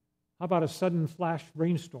 How about a sudden flash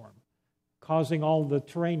rainstorm, causing all the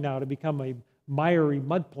terrain now to become a miry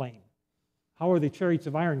mud plain? How are the chariots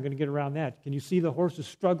of iron going to get around that? Can you see the horses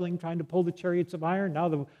struggling, trying to pull the chariots of iron? Now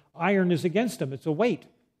the iron is against them. It's a weight.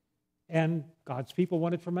 And God's people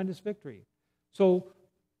won a tremendous victory. So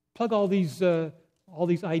plug all these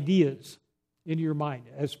ideas into your mind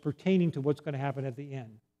as pertaining to what's going to happen at the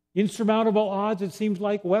end. Insurmountable odds, it seems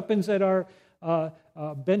like, weapons that are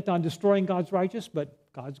bent on destroying God's righteous, but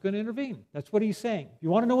God's going to intervene. That's what he's saying. If you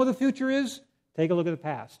want to know what the future is, take a look at the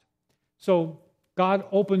past. So God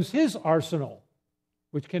opens his arsenal,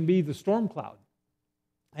 which can be the storm cloud,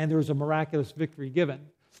 and there's a miraculous victory given.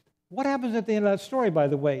 What happens at the end of that story, by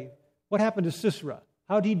the way? What happened to Sisera?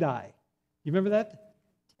 How'd he die? You remember that?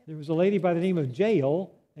 There was a lady by the name of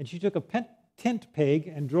Jael, and she took a tent peg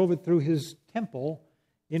and drove it through his temple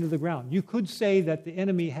into the ground. You could say that the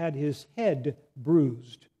enemy had his head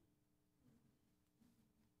bruised.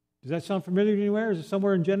 Does that sound familiar anywhere? Is it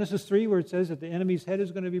somewhere in Genesis 3 where it says that the enemy's head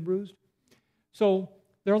is going to be bruised? So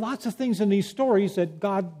there are lots of things in these stories that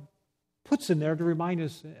God puts in there to remind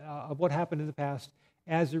us of what happened in the past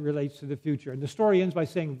as it relates to the future. And the story ends by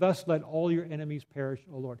saying, thus let all your enemies perish,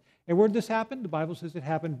 O Lord. And where did this happen? The Bible says it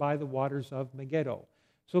happened by the waters of Megiddo.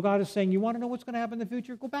 So God is saying, you want to know what's going to happen in the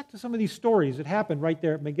future? Go back to some of these stories that happened right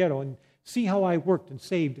there at Megiddo and see how I worked and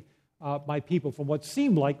saved my people from what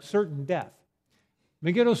seemed like certain death.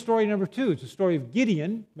 Megiddo story number 2, it's a story of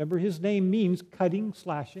Gideon. Remember, his name means cutting,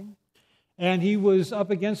 slashing. And he was up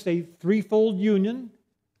against a threefold union,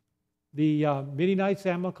 the Midianites,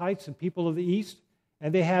 Amalekites, and people of the east.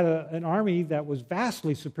 And they had an army that was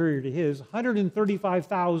vastly superior to his,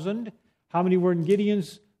 135,000. How many were in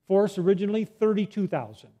Gideon's force originally?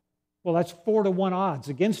 32,000. Well, that's 4-to-1 odds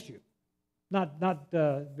against you. Not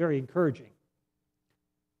very encouraging.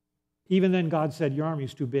 Even then, God said, your army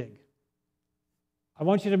is too big. I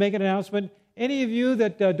want you to make an announcement. Any of you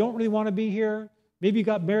that don't really want to be here, maybe you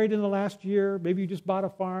got married in the last year, maybe you just bought a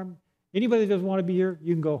farm, anybody that doesn't want to be here,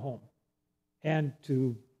 you can go home. And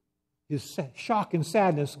to his shock and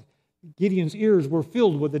sadness, Gideon's ears were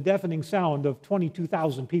filled with the deafening sound of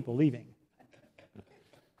 22,000 people leaving.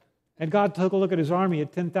 And God took a look at his army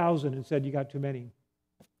at 10,000 and said, you got too many.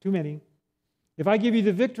 Too many. If I give you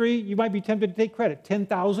the victory, you might be tempted to take credit.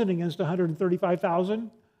 10,000 against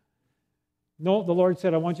 135,000. No, the Lord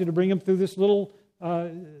said, I want you to bring them through this little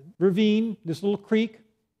ravine, this little creek,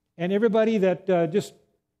 and everybody that just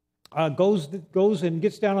goes and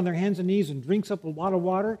gets down on their hands and knees and drinks up a lot of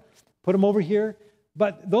water, put them over here.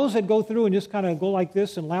 But those that go through and just kind of go like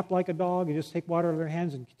this and lap like a dog and just take water out of their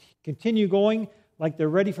hands and continue going like they're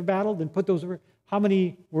ready for battle, then put those over. How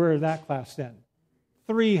many were that class then?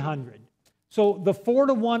 300. So the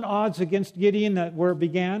 4-to-1 odds against Gideon where it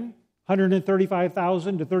began,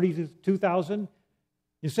 135,000 to 32,000,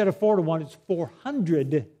 instead of 4-to-1, it's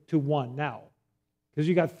 400 to 1 now, because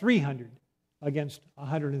you got 300 against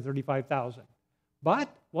 135,000. But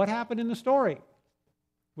what happened in the story?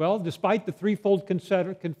 Well, despite the threefold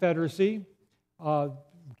confederacy,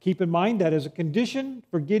 keep in mind that as a condition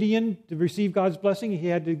for Gideon to receive God's blessing, he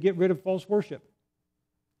had to get rid of false worship.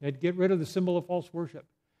 He had to get rid of the symbol of false worship.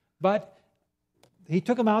 But he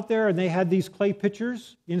took them out there, and they had these clay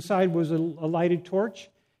pitchers. Inside was a lighted torch.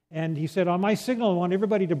 And he said, on my signal, I want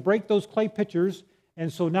everybody to break those clay pitchers.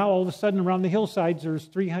 And so now all of a sudden around the hillsides, there's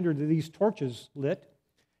 300 of these torches lit.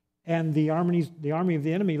 And the army of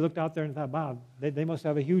the enemy looked out there and thought, wow, they must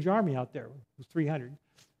have a huge army out there. It was 300.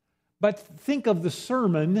 But think of the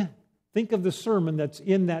sermon that's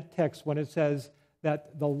in that text when it says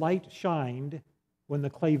that the light shined when the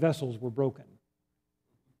clay vessels were broken.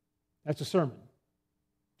 That's a sermon.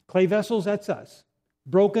 Clay vessels, that's us.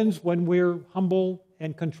 Broken's when we're humble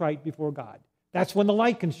and contrite before God. That's when the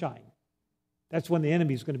light can shine. That's when the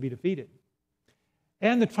enemy is going to be defeated.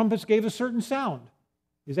 And the trumpets gave a certain sound.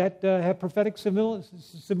 Does that have prophetic symbol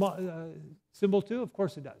too? Of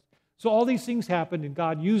course it does. So all these things happened, and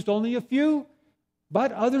God used only a few,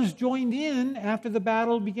 but others joined in after the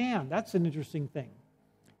battle began. That's an interesting thing.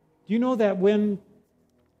 Do you know that when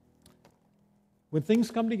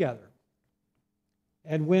things come together,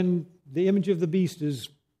 and when the image of the beast is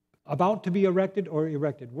about to be erected,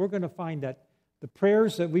 we're going to find that the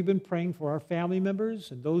prayers that we've been praying for our family members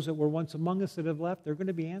and those that were once among us that have left, they're going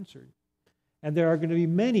to be answered. And there are going to be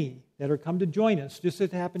many that are come to join us, just as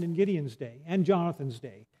it happened in Gideon's day and Jonathan's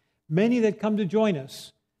day. Many that come to join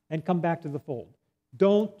us and come back to the fold.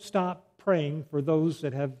 Don't stop praying for those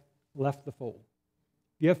that have left the fold.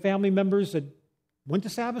 You have family members that went to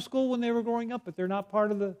Sabbath school when they were growing up, but they're not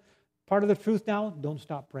part of the truth now. Don't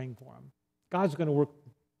stop praying for them. God's going to work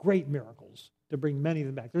great miracles to bring many of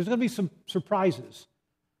them back. There's going to be some surprises.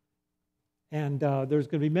 And there's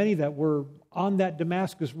going to be many that were on that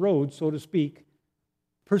Damascus road, so to speak,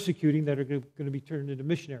 persecuting, that are going to be turned into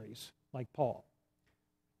missionaries like Paul.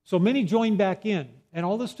 So many joined back in. And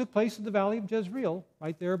all this took place in the valley of Jezreel,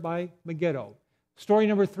 right there by Megiddo. Story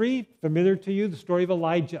number 3, familiar to you, the story of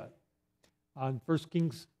Elijah on 1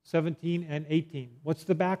 Kings 17 and 18. What's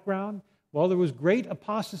the background? Well, there was great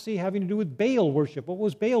apostasy having to do with Baal worship. What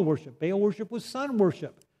was Baal worship? Baal worship was sun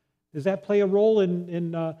worship. Does that play a role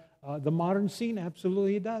in the modern scene?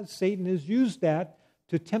 Absolutely it does. Satan has used that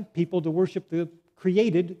to tempt people to worship the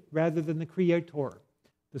created rather than the creator.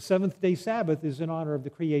 The seventh-day Sabbath is in honor of the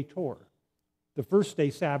creator. The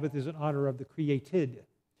first-day Sabbath is in honor of the created.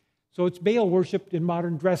 So it's Baal worship in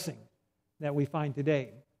modern dressing that we find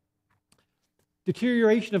today.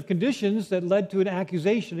 Deterioration of conditions that led to an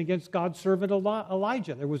accusation against God's servant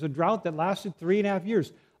Elijah. There was a drought that lasted 3.5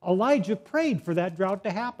 years. Elijah prayed for that drought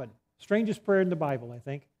to happen. Strangest prayer in the Bible, I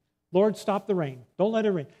think. Lord, stop the rain. Don't let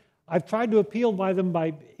it rain. I've tried to appeal by them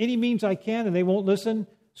by any means I can, and they won't listen.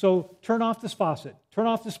 So turn off this faucet. Turn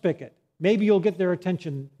off the spigot. Maybe you'll get their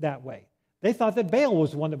attention that way. They thought that Baal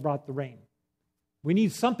was the one that brought the rain. We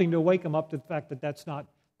need something to wake them up to the fact that that's not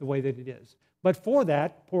the way that it is. But for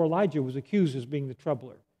that, poor Elijah was accused as being the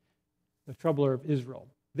troubler of Israel.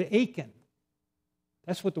 The Achan.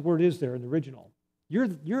 That's what the word is there in the original.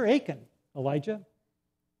 You're Achan, Elijah.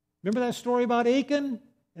 Remember that story about Achan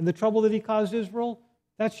and the trouble that he caused Israel?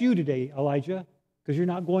 That's you today, Elijah, because you're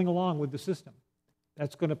not going along with the system.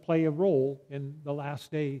 That's going to play a role in the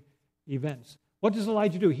last day events. What does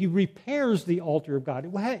Elijah do? He repairs the altar of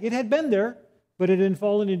God. It had been there, but it had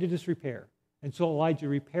fallen into disrepair. And so Elijah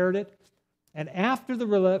repaired it. And after the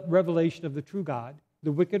revelation of the true God,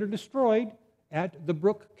 the wicked are destroyed at the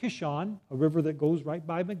brook Kishon, a river that goes right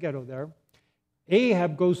by Megiddo there.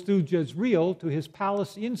 Ahab goes through Jezreel to his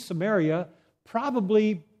palace in Samaria,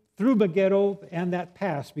 probably through Megiddo and that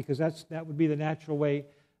pass, because that would be the natural way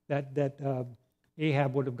that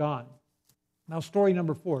Ahab would have gone. Now, story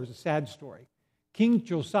number 4 is a sad story. King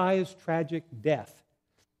Josiah's tragic death.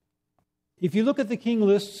 If you look at the king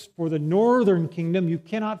lists for the northern kingdom, you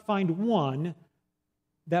cannot find one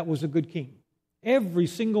that was a good king. Every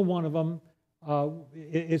single one of them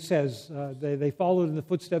it says they followed in the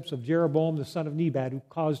footsteps of Jeroboam, the son of Nebat, who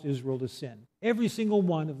caused Israel to sin. Every single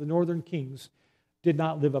one of the northern kings did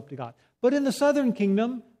not live up to God. But in the southern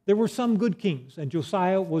kingdom, there were some good kings, and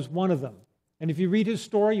Josiah was one of them. And if you read his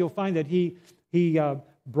story, you'll find that he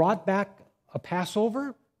brought back a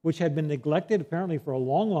Passover, which had been neglected apparently for a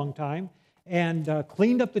long, long time, and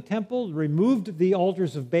cleaned up the temple, removed the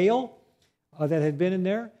altars of Baal that had been in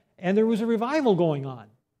there, and there was a revival going on.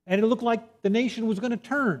 And it looked like the nation was going to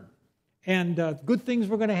turn, and good things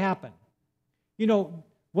were going to happen. You know,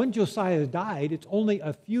 when Josiah died, it's only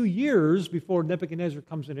a few years before Nebuchadnezzar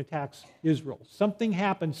comes and attacks Israel. Something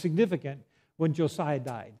happened significant when Josiah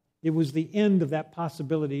died. It was the end of that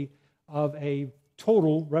possibility of a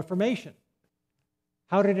total reformation.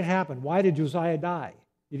 How did it happen? Why did Josiah die?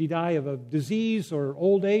 Did he die of a disease or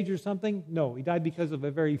old age or something? No, he died because of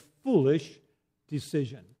a very foolish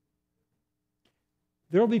decision.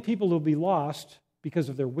 There will be people who will be lost because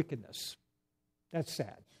of their wickedness. That's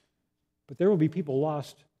sad. But there will be people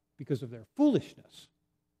lost because of their foolishness.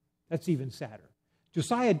 That's even sadder.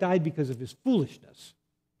 Josiah died because of his foolishness.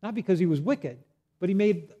 Not because he was wicked, but he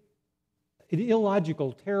made an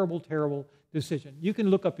illogical, terrible, terrible decision. You can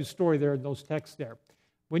look up his story there in those texts there.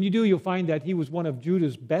 When you do, you'll find that he was one of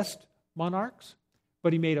Judah's best monarchs,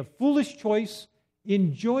 but he made a foolish choice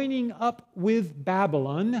in joining up with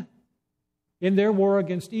Babylon in their war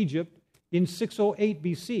against Egypt in 608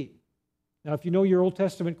 BC. Now, if you know your Old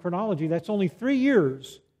Testament chronology, that's only 3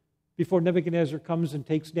 years before Nebuchadnezzar comes and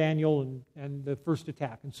takes Daniel and the first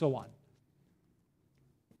attack and so on.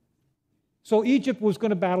 So Egypt was going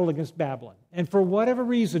to battle against Babylon. And for whatever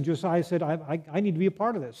reason, Josiah said, I need to be a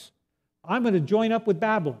part of this. I'm going to join up with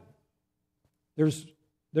Babylon. There's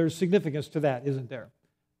significance to that, isn't there?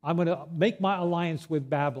 I'm going to make my alliance with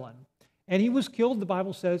Babylon. And he was killed, the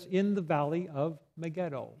Bible says, in the valley of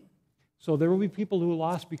Megiddo. So there will be people who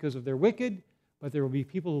lost because of their wicked, but there will be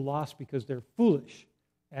people who lost because they're foolish.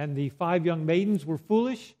 And the 5 young maidens were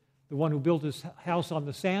foolish. The one who built his house on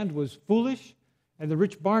the sand was foolish. And the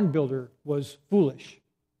rich barn builder was foolish.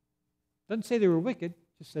 Doesn't say they were wicked,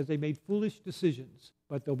 just says they made foolish decisions.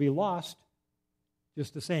 But they'll be lost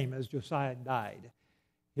just the same as Josiah died.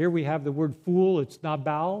 Here we have the word fool. It's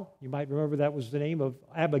Nabal. You might remember that was the name of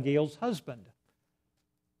Abigail's husband.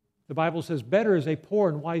 The Bible says, better is a poor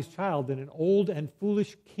and wise child than an old and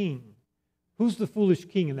foolish king. Who's the foolish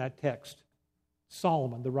king in that text?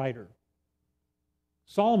 Solomon, the writer.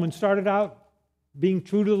 Solomon started out being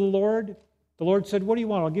true to the Lord. The Lord said, what do you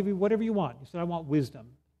want? I'll give you whatever you want. He said, I want wisdom.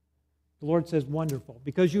 The Lord says, wonderful.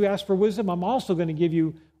 Because you asked for wisdom, I'm also going to give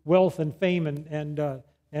you wealth and fame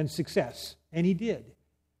and success. And he did.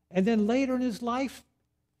 And then later in his life,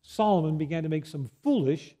 Solomon began to make some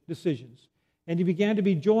foolish decisions. And he began to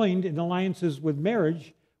be joined in alliances with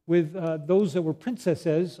marriage with those that were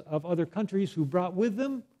princesses of other countries who brought with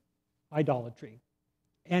them idolatry.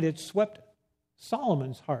 And it swept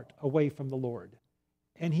Solomon's heart away from the Lord.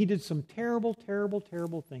 And he did some terrible, terrible,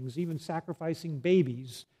 terrible things, even sacrificing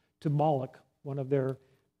babies to Moloch, one of their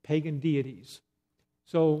pagan deities.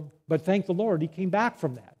 But thank the Lord, he came back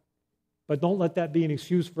from that. But don't let that be an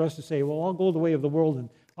excuse for us to say, well, I'll go the way of the world and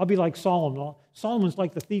I'll be like Solomon. Solomon's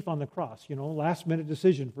like the thief on the cross, last-minute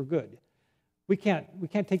decision for good. We can't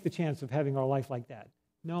take the chance of having our life like that.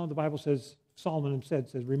 No, the Bible says, Solomon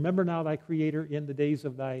says, remember now thy Creator in the days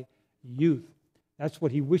of thy youth. That's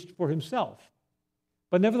what he wished for himself.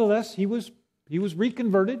 But nevertheless, he was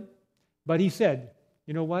reconverted, but he said,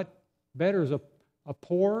 you know what? Better is a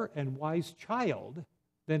poor and wise child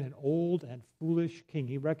than an old and foolish king.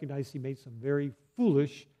 He recognized he made some very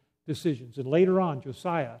foolish decisions. And later on,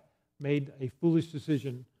 Josiah made a foolish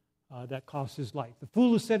decision that cost his life. The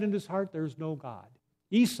fool has said in his heart, there is no God.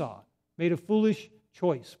 Esau made a foolish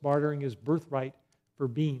choice, bartering his birthright for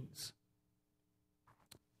beans.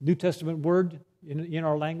 New Testament word in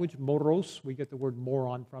our language, moros, we get the word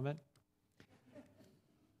moron from it.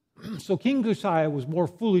 So King Josiah was more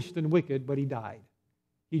foolish than wicked, but he died.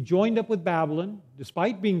 He joined up with Babylon,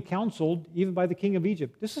 despite being counseled even by the king of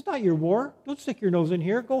Egypt. This is not your war. Don't stick your nose in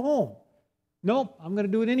here. Go home. Nope, I'm going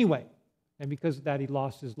to do it anyway. And because of that, he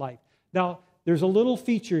lost his life. Now, there's a little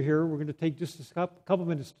feature here. We're going to take just a couple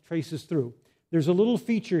minutes to trace this through. There's a little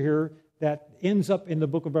feature here that ends up in the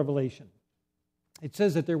book of Revelation. It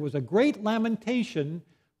says that there was a great lamentation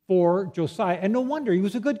for Josiah. And no wonder, he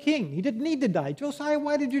was a good king. He didn't need to die. Josiah,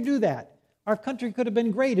 why did you do that? Our country could have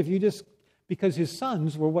been great if you just... Because his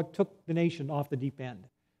sons were what took the nation off the deep end.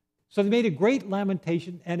 So they made a great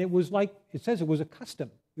lamentation, and it was like, it says it was a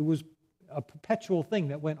custom. It was a perpetual thing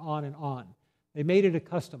that went on and on. They made it a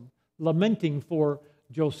custom, lamenting for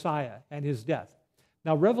Josiah and his death.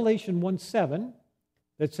 Now, Revelation 1:7,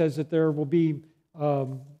 that says that there will be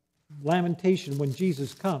lamentation when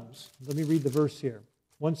Jesus comes. Let me read the verse here.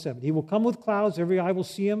 1:7. He will come with clouds, every eye will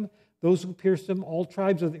see him, those who pierced him, all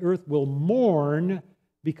tribes of the earth will mourn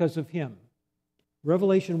because of him.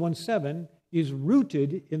 Revelation 1:7 is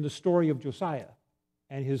rooted in the story of Josiah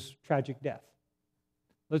and his tragic death.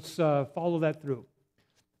 Let's follow that through.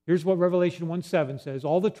 Here's what Revelation 1:7 says.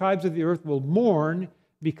 All the tribes of the earth will mourn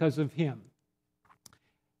because of him.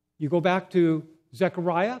 You go back to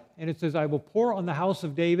Zechariah, and it says, I will pour on the house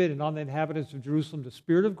of David and on the inhabitants of Jerusalem the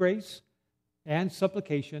spirit of grace and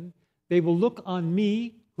supplication. They will look on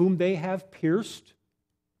me, whom they have pierced.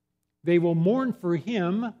 They will mourn for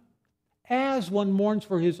him as one mourns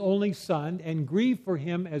for his only son, and grieve for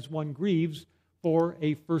him as one grieves for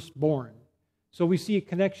a firstborn. So we see a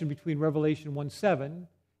connection between Revelation 1:7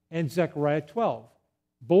 and Zechariah 12.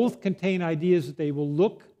 Both contain ideas that they will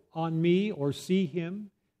look on me or see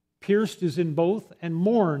him. Pierced is in both, and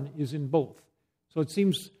mourn is in both. So it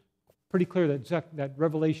seems pretty clear that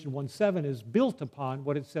Revelation 1:7 is built upon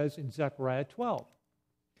what it says in Zechariah 12.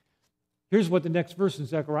 Here's what the next verse in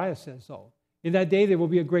Zechariah says, though. In that day there will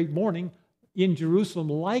be a great mourning in Jerusalem,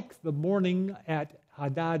 like the mourning at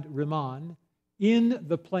Hadad Rimmon in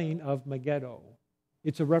the plain of Megiddo.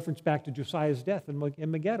 It's a reference back to Josiah's death in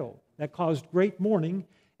Megiddo. That caused great mourning,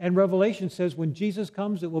 and Revelation says when Jesus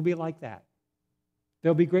comes, it will be like that.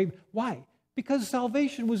 There'll be great... Why? Because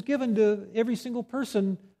salvation was given to every single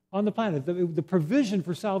person on the planet. The provision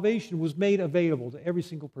for salvation was made available to every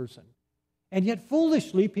single person. And yet,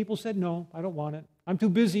 foolishly, people said, no, I don't want it. I'm too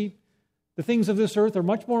busy. The things of this earth are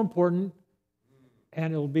much more important.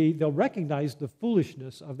 And they'll recognize the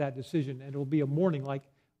foolishness of that decision, and it'll be a mourning like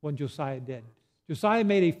when Josiah did. Josiah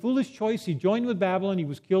made a foolish choice. He joined with Babylon. He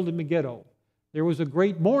was killed in Megiddo. There was a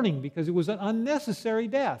great mourning because it was an unnecessary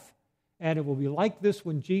death. And it will be like this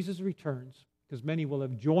when Jesus returns, because many will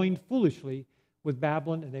have joined foolishly with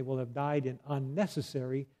Babylon, and they will have died in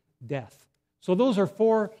unnecessary death. So those are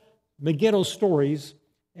 4 Megiddo stories,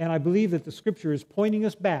 and I believe that the Scripture is pointing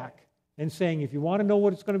us back and saying, if you want to know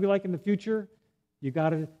what it's going to be like in the future, you got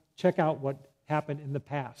to check out what happened in the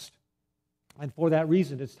past. And for that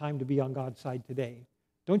reason, it's time to be on God's side today.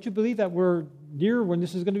 Don't you believe that we're near when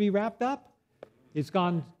this is going to be wrapped up? It's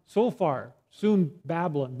gone so far. Soon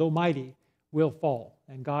Babylon, though mighty, will fall,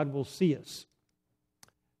 and God will see us.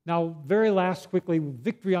 Now, very last, quickly,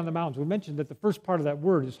 victory on the mountains. We mentioned that the first part of that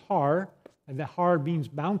word is har, and that har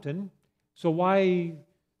means mountain. So why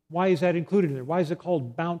is that included in there? Why is it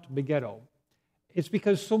called Mount Megiddo? It's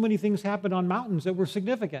because so many things happened on mountains that were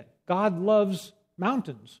significant. God loves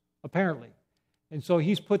mountains, apparently. And so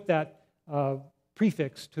he's put that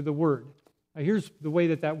prefix to the word. Now, here's the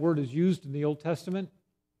way that word is used in the Old Testament.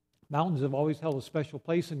 Mountains have always held a special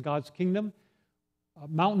place in God's kingdom.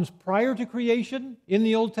 Mountains prior to creation, in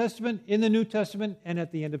the Old Testament, in the New Testament, and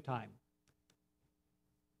at the end of time.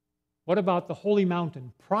 What about the holy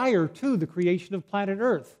mountain prior to the creation of planet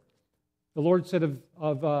Earth? The Lord said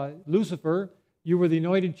of Lucifer, you were the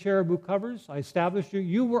anointed cherub who covers. I established you.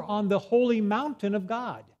 You were on the holy mountain of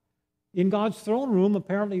God. In God's throne room,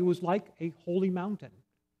 apparently it was like a holy mountain.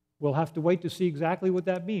 We'll have to wait to see exactly what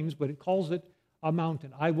that means, but it calls it a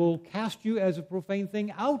mountain. I will cast you as a profane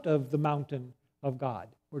thing out of the mountain of God,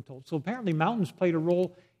 we're told. So apparently mountains played a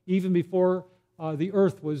role even before the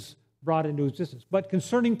earth was brought into existence. But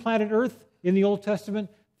concerning planet Earth in the Old Testament,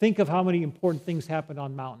 think of how many important things happened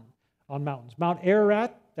on mountains. Mount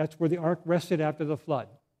Ararat, that's where the ark rested after the flood,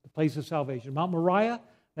 the place of salvation. Mount Moriah,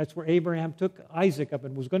 that's where Abraham took Isaac up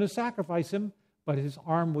and was going to sacrifice him, but his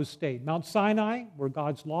arm was stayed. Mount Sinai, where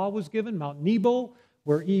God's law was given. Mount Nebo,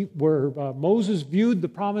 where Moses viewed the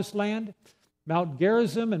promised land. Mount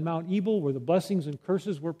Gerizim and Mount Ebal, where the blessings and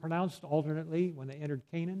curses were pronounced alternately when they entered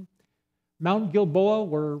Canaan. Mount Gilboa,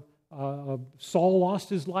 where Saul lost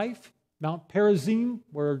his life. Mount Perazim,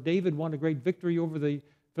 where David won a great victory over the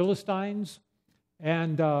Philistines.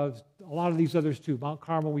 And a lot of these others too. Mount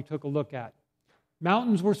Carmel we took a look at.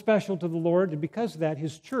 Mountains were special to the Lord, and because of that,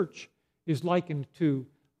 his church is likened to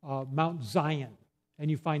Mount Zion. And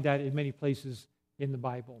you find that in many places in the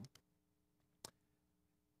Bible.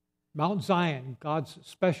 Mount Zion, God's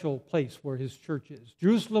special place where his church is.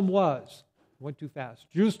 Jerusalem was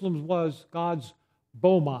God's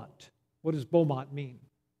Beaumont. What does Beaumont mean?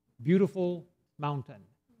 Beautiful mountain.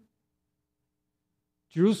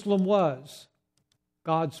 Jerusalem was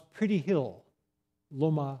God's pretty hill,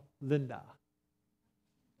 Loma Linda.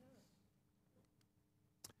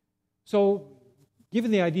 So,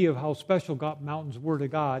 given the idea of how special mountains were to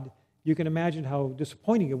God, you can imagine how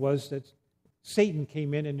disappointing it was that Satan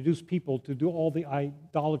came in and induced people to do all the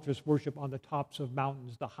idolatrous worship on the tops of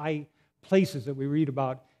mountains, the high places that we read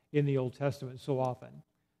about in the Old Testament so often.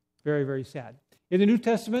 Very, very sad. In the New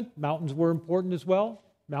Testament, mountains were important as well.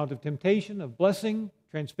 Mount of Temptation, of Blessing,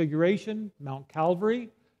 Transfiguration, Mount Calvary,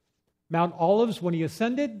 Mount Olives when he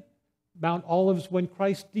ascended, Mount Olives when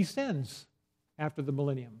Christ descends after the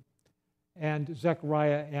millennium. And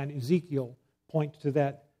Zechariah and Ezekiel point to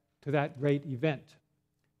that great event.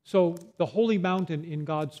 So the holy mountain in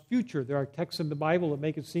God's future, there are texts in the Bible that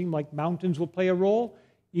make it seem like mountains will play a role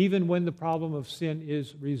even when the problem of sin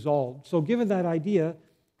is resolved. So given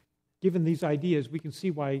these ideas, we can see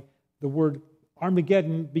why the word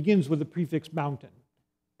Armageddon begins with the prefix mountain,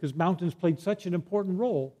 because mountains played such an important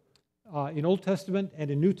role in Old Testament and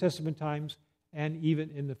in New Testament times and even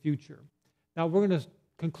in the future. Now we're going to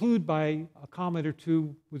conclude by a comment or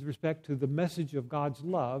two with respect to the message of God's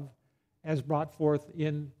love as brought forth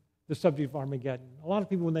in the subject of Armageddon. A lot of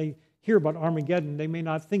people, when they hear about Armageddon, they may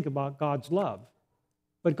not think about God's love,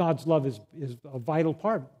 but God's love is a vital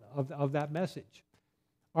part of that message.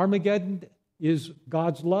 Armageddon is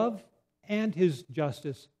God's love and His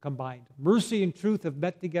justice combined. Mercy and truth have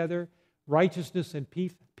met together. Righteousness and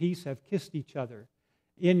peace have kissed each other.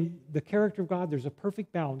 In the character of God, there's a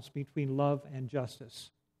perfect balance between love and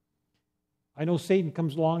justice. I know Satan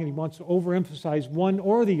comes along and he wants to overemphasize one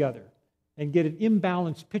or the other and get an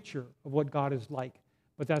imbalanced picture of what God is like,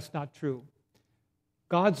 but that's not true.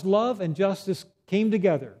 God's love and justice came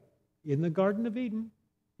together in the Garden of Eden,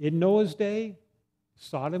 in Noah's day,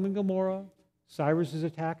 Sodom and Gomorrah, Cyrus's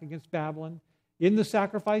attack against Babylon, in the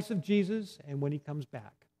sacrifice of Jesus, and when he comes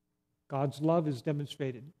back. God's love is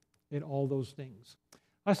demonstrated in all those things.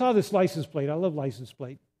 I saw this license plate. I love license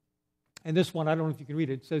plate. And this one, I don't know if you can read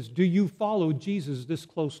it. It says, "Do you follow Jesus this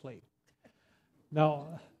closely?"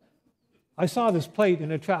 Now, I saw this plate,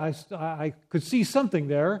 and I could see something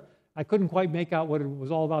there. I couldn't quite make out what it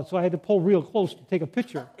was all about, so I had to pull real close to take a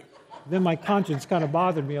picture. Then my conscience kind of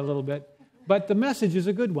bothered me a little bit. But the message is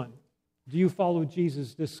a good one. Do you follow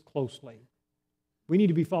Jesus this closely? We need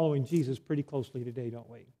to be following Jesus pretty closely today, don't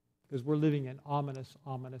we? Because we're living in ominous,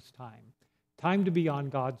 ominous time. Time to be on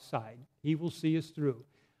God's side. He will see us through.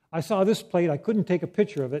 I saw this plate. I couldn't take a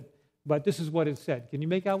picture of it, but this is what it said. Can you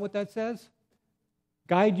make out what that says?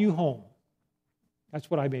 Guide you home. That's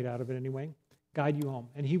what I made out of it anyway. Guide you home.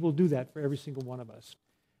 And He will do that for every single one of us.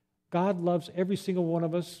 God loves every single one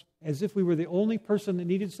of us as if we were the only person that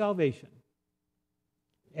needed salvation.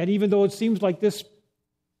 And even though it seems like this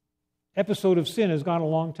episode of sin has gone a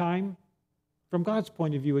long time, from God's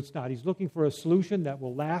point of view, it's not. He's looking for a solution that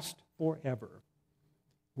will last forever.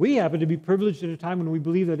 We happen to be privileged at a time when we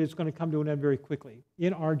believe that it's going to come to an end very quickly.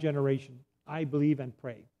 In our generation, I believe and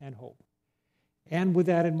pray and hope. And with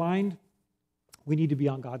that in mind, we need to be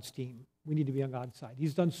on God's team. We need to be on God's side.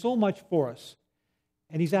 He's done so much for us,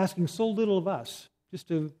 and He's asking so little of us just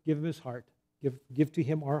to give Him His heart, give to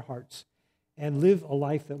Him our hearts, and live a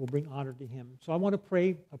life that will bring honor to Him. So I want to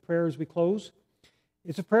pray a prayer as we close.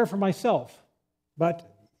 It's a prayer for myself,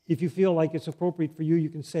 but if you feel like it's appropriate for you, you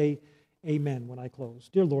can say amen when I close.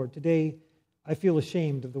 Dear Lord, today I feel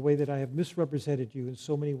ashamed of the way that I have misrepresented You in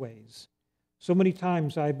so many ways. So many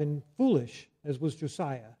times I've been foolish, as was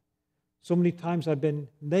Josiah. So many times I've been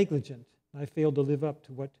negligent, and I failed to live up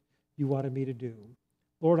to what You wanted me to do.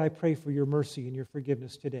 Lord, I pray for Your mercy and Your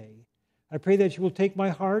forgiveness today. I pray that You will take my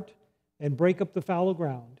heart and break up the fallow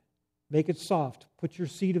ground. Make it soft. Put Your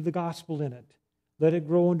seed of the gospel in it. Let it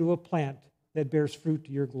grow into a plant that bears fruit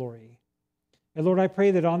to Your glory. And Lord, I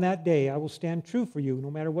pray that on that day I will stand true for You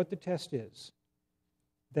no matter what the test is,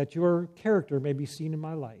 that Your character may be seen in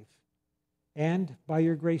my life. And by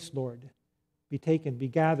Your grace, Lord, be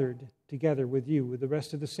gathered together with You, with the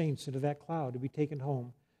rest of the saints into that cloud, to be taken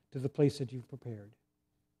home to the place that You've prepared.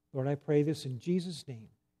 Lord, I pray this in Jesus' name.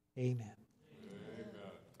 Amen.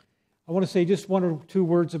 I want to say just one or two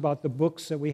words about the books that we